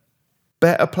in a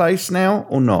better place now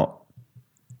or not?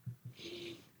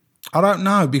 I don't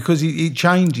know, because it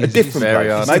changes. A different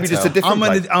place. Maybe just a different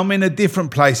place. I'm in a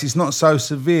different place. It's not so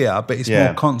severe, but it's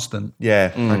more constant.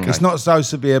 Yeah. Okay. It's not so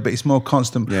severe, but it's more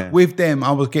constant. Yeah. With them,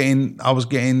 I was getting,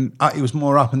 it was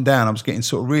more up and down. I was getting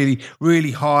sort of really,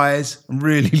 really highs and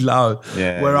really low,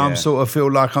 where I'm sort of feel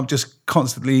like I'm just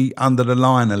constantly under the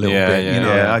line a little bit. You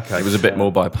know? Yeah, okay. It was a bit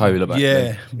more bipolar back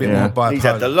then. A bit more bipolar. He's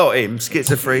had a lot of him.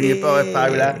 Schizophrenia,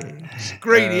 bipolar.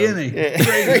 Greedy, isn't he?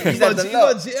 He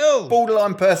wants it all.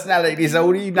 Borderline personality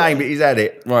disorder, you name it, he's had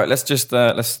it. Right, let's just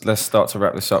let's start to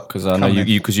wrap this up, because I know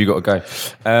you got to go.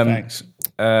 Thanks.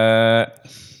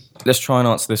 Let's try and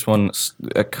answer this one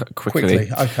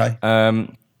quickly. Okay.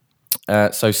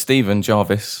 So Stephen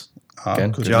Jarvis.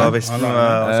 Again, Jarvis. It's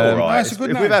all right. It's a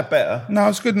good name. We've had better. No,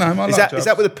 it's a good name. Is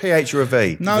that with a PH or a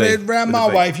V? No, round my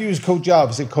way, if you was called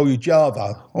Jarvis, they'd call you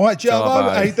Jarvo. All right,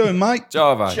 Jarvo, how you doing, mate?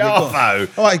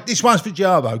 Jarvo. All right, this one's for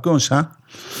Jarvo. Go on, son.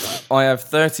 I have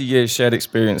 30 years shared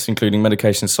experience, including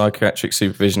medication, psychiatric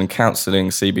supervision and counselling,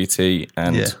 CBT,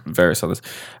 and various others.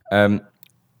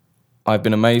 I've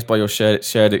been amazed by your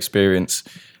shared experience.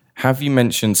 Have you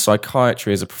mentioned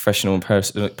psychiatry as a professional and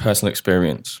personal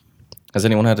experience? Has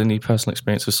anyone had any personal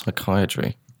experience with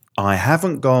psychiatry? I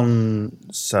haven't gone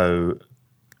so.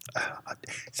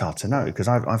 It's hard to know, because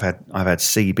I've had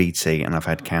CBT and I've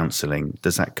had counselling.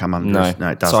 Does that come under? No,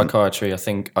 it doesn't. Psychiatry. I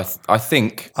think.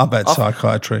 I've had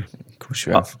psychiatry. Of course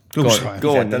you have.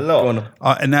 Go on.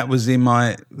 And that was in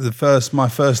my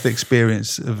first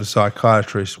experience of a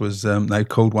psychiatrist was they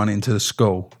called one into the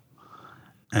school.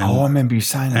 And, I remember you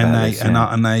saying that.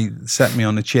 And they sat me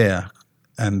on a chair.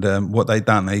 And what they'd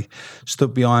done, they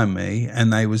stood behind me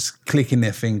and they was clicking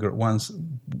their finger at one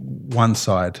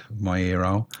side of my ear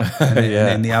hole, and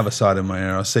then the other side of my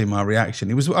ear. I see my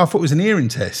reaction. I thought it was an hearing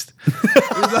test.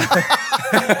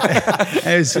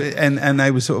 And they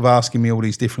were sort of asking me all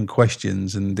these different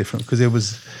questions and different, because it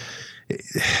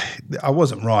I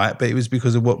wasn't right, but it was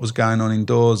because of what was going on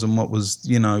indoors and what was,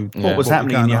 what was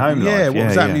happening in your home life. Yeah, what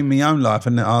was happening in my own life.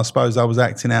 And I suppose I was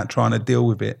acting out trying to deal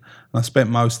with it. And I spent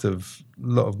a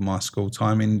lot of my school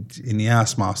time in the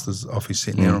housemaster's office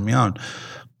sitting there on my own.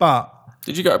 But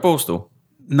did you go to Borstal?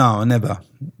 No, I never.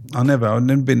 I've never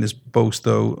been to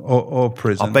Borstal or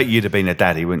prison. I bet you'd have been a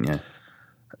daddy, wouldn't you?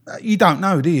 You don't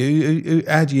know, do you?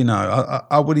 How do you know?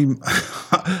 I would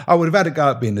have had a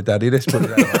go at being the daddy. Let's put it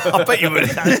that way. I bet you would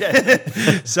have.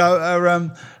 Yeah.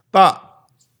 So, but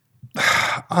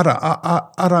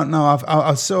I don't know.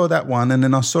 I saw that one, and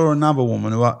then I saw another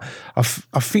woman who I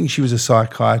think she was a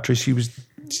psychiatrist.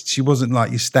 She wasn't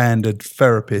like your standard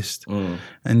therapist,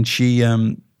 and she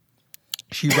wrote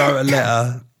a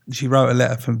letter. She wrote a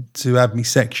letter to have me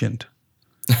sectioned.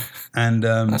 And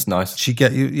that's nice. She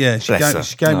gave me this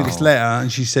letter, and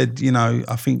she said,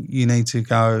 I think you need to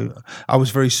go. I was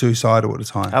very suicidal at the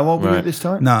time. How old were you at this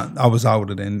time? No, I was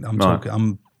older then. I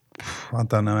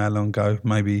don't know how long ago,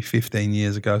 maybe 15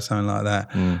 years ago, something like that.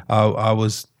 I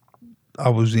was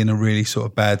in a really sort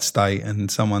of bad state,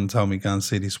 and someone told me go and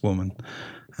see this woman.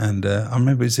 And I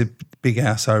remember it's a big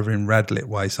house over in Radlett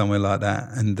Way, somewhere like that.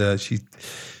 And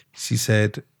she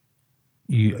said,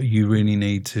 You really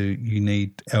need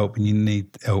help, and you need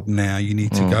help now. You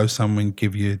need to go somewhere and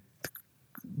give you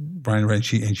brain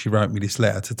rent. And she wrote me this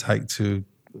letter to take to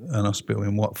an hospital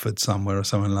in Watford somewhere or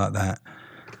something like that.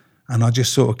 And I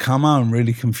just sort of come home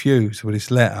really confused with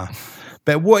this letter.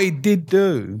 But what it did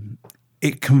do,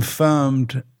 it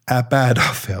confirmed how bad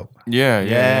I felt.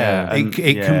 Yeah.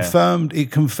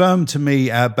 It confirmed to me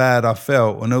how bad I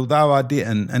felt. And although I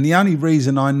didn't, and the only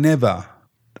reason I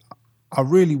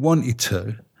really wanted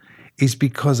to, is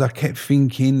because I kept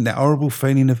thinking that horrible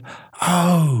feeling of,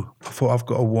 I thought I've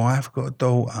got a wife, got a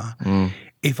daughter.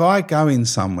 If I go in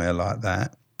somewhere like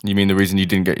that. You mean the reason you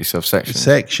didn't get yourself sectioned?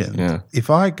 Sectioned. Yeah. If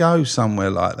I go somewhere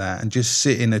like that and just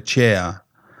sit in a chair,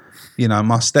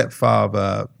 my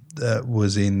stepfather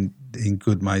was in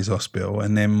Goodmayes Hospital,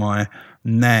 and then my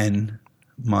nan,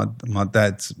 my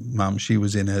dad's mum, she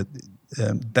was in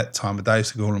that time of day,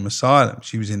 used to call them asylum.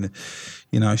 She was in the,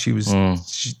 she was,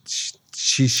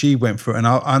 she went through it.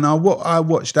 What I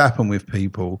watched happen with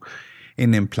people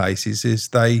in them places is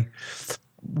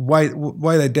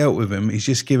way they dealt with them is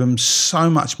just give them so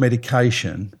much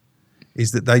medication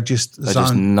is that they just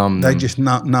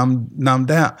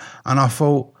numbed out. And I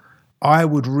thought I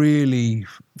would really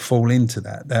fall into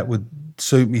that. That would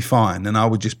suit me fine, and I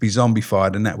would just be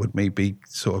zombified, and that would me be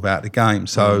sort of out of the game.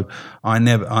 So I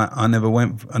never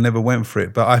went for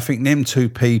it. But I think them two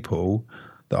people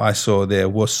that I saw there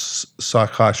was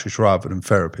psychiatrists rather than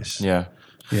therapists. Yeah.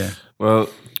 Well,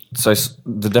 so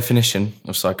the definition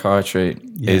of psychiatry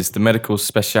is the medical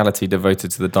speciality devoted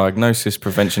to the diagnosis,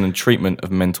 prevention, and treatment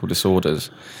of mental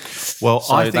disorders. Well,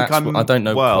 so I don't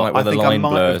know quite where the line blurs. I think I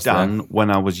might have done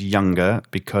when I was younger,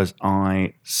 because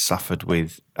I suffered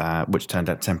with, which turned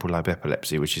out temporal lobe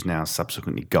epilepsy, which is now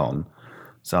subsequently gone.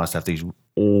 So I used to have these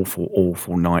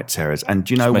awful night terrors. And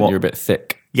do you know what? You're a bit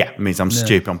thick. Yeah, it means I'm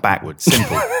stupid. I'm backwards.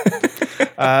 Simple.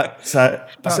 But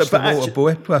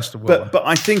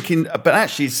I think but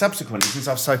actually subsequently, since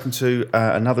I've spoken to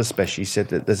another specialist, he said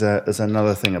that there's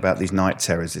another thing about these night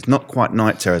terrors. It's not quite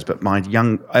night terrors, but my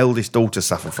eldest daughter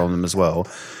suffered from them as well.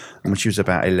 And when she was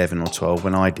about 11 or 12,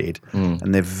 when I did,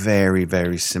 and they're very,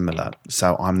 very similar.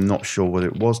 So I'm not sure whether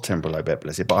it was temporal lobe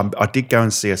epilepsy, but I did go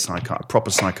and see a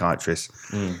proper psychiatrist,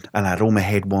 and I had all my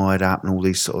head wired up and all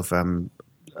these sort of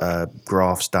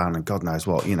graphs done and God knows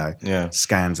what,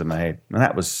 scans of my head, and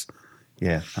that was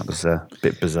a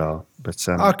bit bizarre. But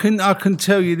I can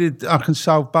tell you that I can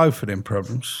solve both of them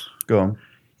problems. Go on.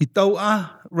 Your daughter,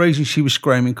 reason she was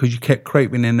screaming because you kept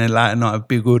creeping in there late at night with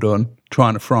big hood on,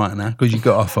 trying to frighten her because you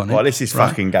got off on it. Well, this is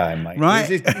fucking going, mate. Right?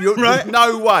 There's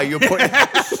no way you're putting.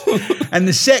 And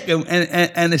the second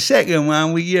and the second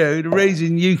one with you, the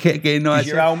reason you kept getting nice,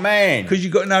 your old man, because you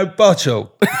got no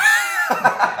bottle.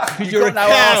 Because you're a no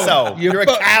coward. Arsehole. You're a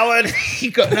coward.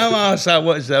 You got no arsehole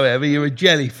whatsoever. You're a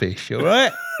jellyfish, all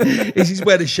right? This is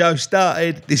where the show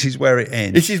started. This is where it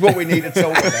ends. This is what we need to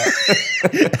talk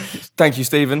about. Thank you,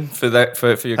 Stephen, for that for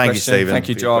your question. Thank you, Stephen. Thank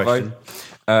you, Javo.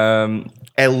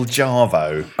 El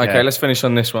Javo. Okay, let's finish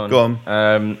on this one. Go on.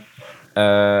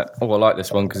 I like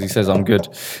this one because he says I'm good.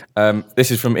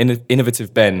 This is from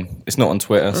Innovative Ben. It's not on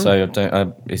Twitter, so I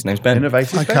don't. His name's Ben.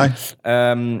 Innovative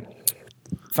Ben.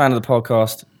 Fan of the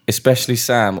podcast, especially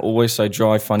Sam, always so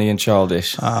dry, funny, and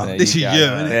childish. This is you,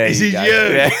 isn't it? This is you.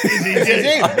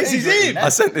 This is him. I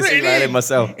sent this email in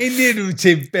myself.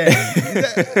 Innovative Ben.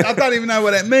 I don't even know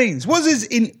what that means. What does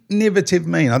innovative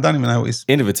mean? I don't even know what it's.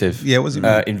 Innovative. Yeah, what does it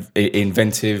mean?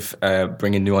 Inventive,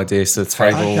 bringing new ideas to the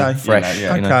table. Okay. Fresh.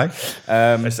 Okay.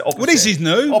 Well, this is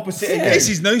new. Opposite of you. This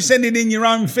is new. Sending in your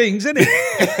own things, isn't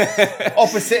it?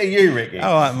 Opposite of you, Ricky.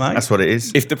 All right, mate. That's what it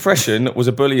is. If depression was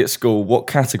a bully at school, what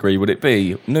category would it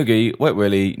be? Noogie, wet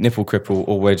willy, nipple cripple,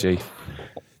 or wedgie?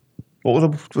 What were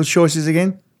the choices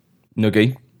again?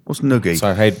 Noogie. What's noogie?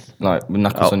 So head like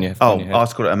knuckles on your I head.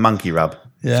 was called it a monkey rub.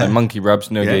 Yeah. So monkey rubs,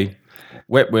 noogie,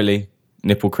 wet willy,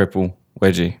 nipple cripple,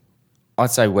 wedgie.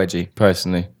 I'd say wedgie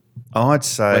personally. I'd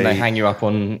say When they hang you up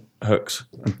on hooks.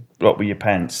 block with your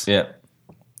pants. Yeah.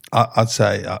 I'd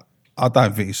say I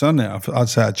don't think it's on there. I'd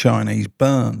say a Chinese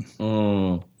burn.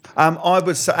 I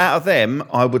would say out of them,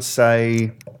 I would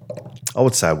say a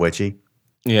wedgie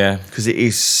Yeah. because it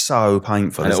is so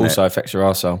painful. And it isn't also affects your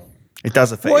arsehole. It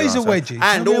does affect. What your is a arsehole. wedgie?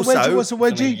 And Tell me also, a wedgie. What's a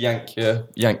wedgie?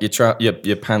 Yank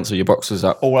your pants or your boxers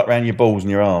up. all up around your balls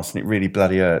and your arse, and it really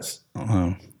bloody hurts.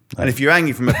 Oh. And if you're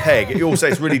hanging from a peg, it also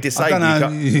it's really I disabling.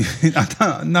 don't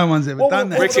know. No one's ever done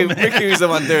that. Ricky was the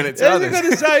one doing it to Who's others. going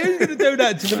to say? Who's going to do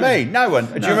that to me? Me, no one.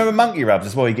 Do you remember monkey rubs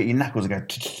as well? You get your knuckles and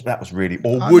go. That was really.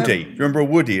 Or woody. Do you remember a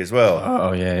woody as well?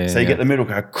 Oh, yeah. So you get the middle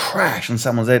go crash on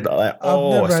someone's head like that.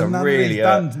 Oh,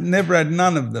 it's Never had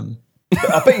none of them.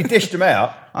 I bet you dished them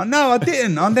out. No, I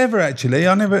didn't. I never actually.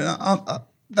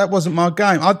 That wasn't my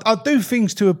game. I'd do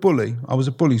things to a bully. I was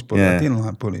a bully's bully. Yeah. I didn't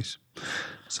like bullies.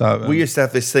 So We used to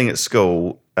have this thing at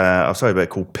school. I'll tell you about it,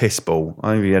 called piss ball.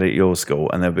 I think you had it at your school,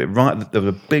 and there was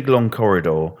a big long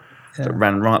corridor that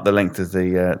ran right the length of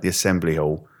the assembly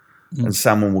hall. And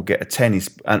someone would get a tennis.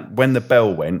 And when the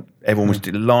bell went, everyone was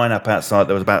to line up outside.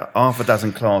 There was about half a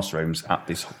dozen classrooms up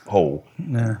this hall.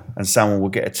 Yeah. And someone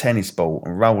would get a tennis ball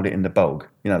and roll it in the bog.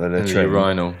 You know, the tree.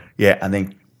 urinal. Yeah, and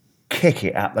then kick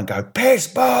it up and go, piss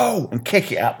ball! And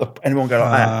kick it up. And everyone go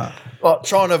like that. Like,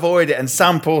 trying to avoid it. And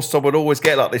some poor sod would always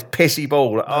get like this pissy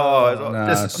ball.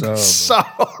 Like, it's so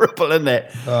horrible, isn't it?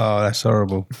 Oh, that's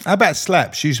horrible. How about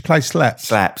slaps? You used to play slaps.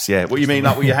 Slaps, yeah. What you mean,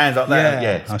 like with your hands like that?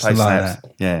 Yeah, I play used to like slaps.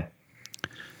 that. Yeah.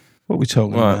 What are we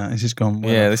talking Right. about? This has gone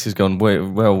well. Yeah, this has gone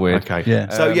well weird. Okay. Yeah.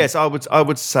 So yes, I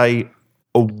would say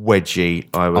a wedgie.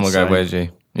 I'm going to go wedgie.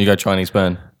 You go Chinese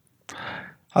burn.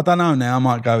 I don't know now. I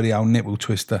might go with the old nipple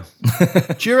twister.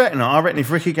 Do you reckon? I reckon if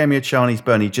Ricky gave me a Chinese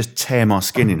burn, he'd just tear my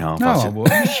skin in half. No, I wouldn't.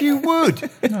 Yes, you would.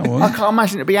 No, I I wouldn't. can't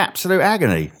imagine it'd be absolute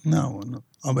agony. No, no.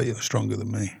 I bet you're stronger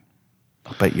than me.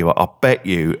 I bet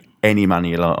you any money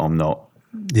you like, I'm not.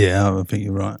 Yeah, I think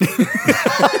you're right.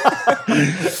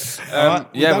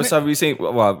 Yeah, so we see.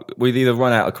 Well, we've either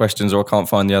run out of questions or I can't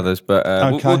find the others. But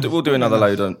Okay. we'll do another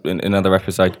load in another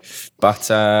episode. But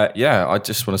yeah, I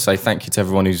just want to say thank you to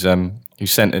everyone who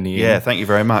sent any. Yeah, thank you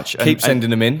very much. Keep sending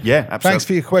them in. Yeah, absolutely. Thanks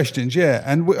for your questions. Yeah,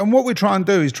 and what we try and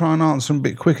do is try and answer them a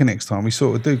bit quicker next time. We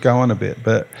sort of do go on a bit,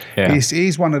 but Yeah. it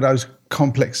is one of those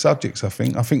complex subjects. I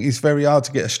think it's very hard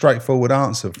to get a straightforward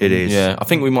answer. It is. Yeah, I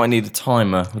think we might need a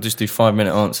timer. We'll just do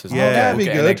 5-minute answers. Yeah. that'd be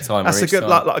We'll get an good. egg timer That's a each good,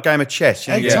 time. like a game of chess.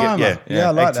 You know, Egg you get- timer. Yeah,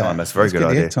 I like egg that. timer. That's a very Let's good get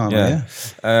the idea. egg timer,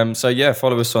 yeah. So yeah,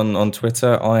 follow us on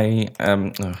Twitter. I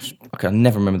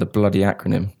never remember the bloody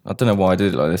acronym. I don't know why I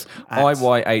did it like this.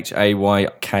 IYHAYKI.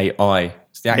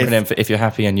 It's the acronym for if you're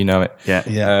happy and you know it. Yeah.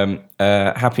 Yeah.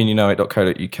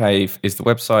 happyandyouknowit.co.uk is the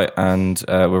website, and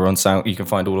we're on Sound. You can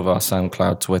find all of our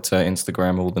SoundCloud, Twitter,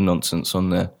 Instagram, all the nonsense on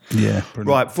there. Yeah. Brilliant.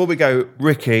 Right, before we go,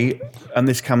 Ricky, and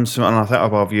this comes from, and I think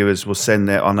our viewers will send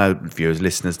their, I know viewers,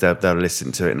 listeners, they'll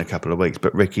listen to it in a couple of weeks,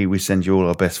 but Ricky, we send you all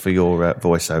our best for your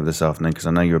voiceover this afternoon, because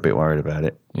I know you're a bit worried about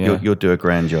it. Yeah. You'll do a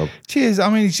grand job. Cheers. I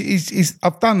mean,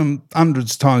 I've done them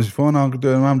hundreds of times before, and I'll do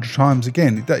them 100 times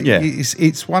again.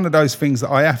 It's one of those things that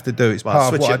I have to do. It's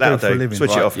part of what I do for a living.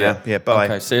 Switch it off now. Yeah, bye.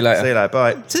 Okay, see you later. See you later.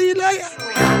 Bye. See you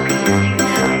later.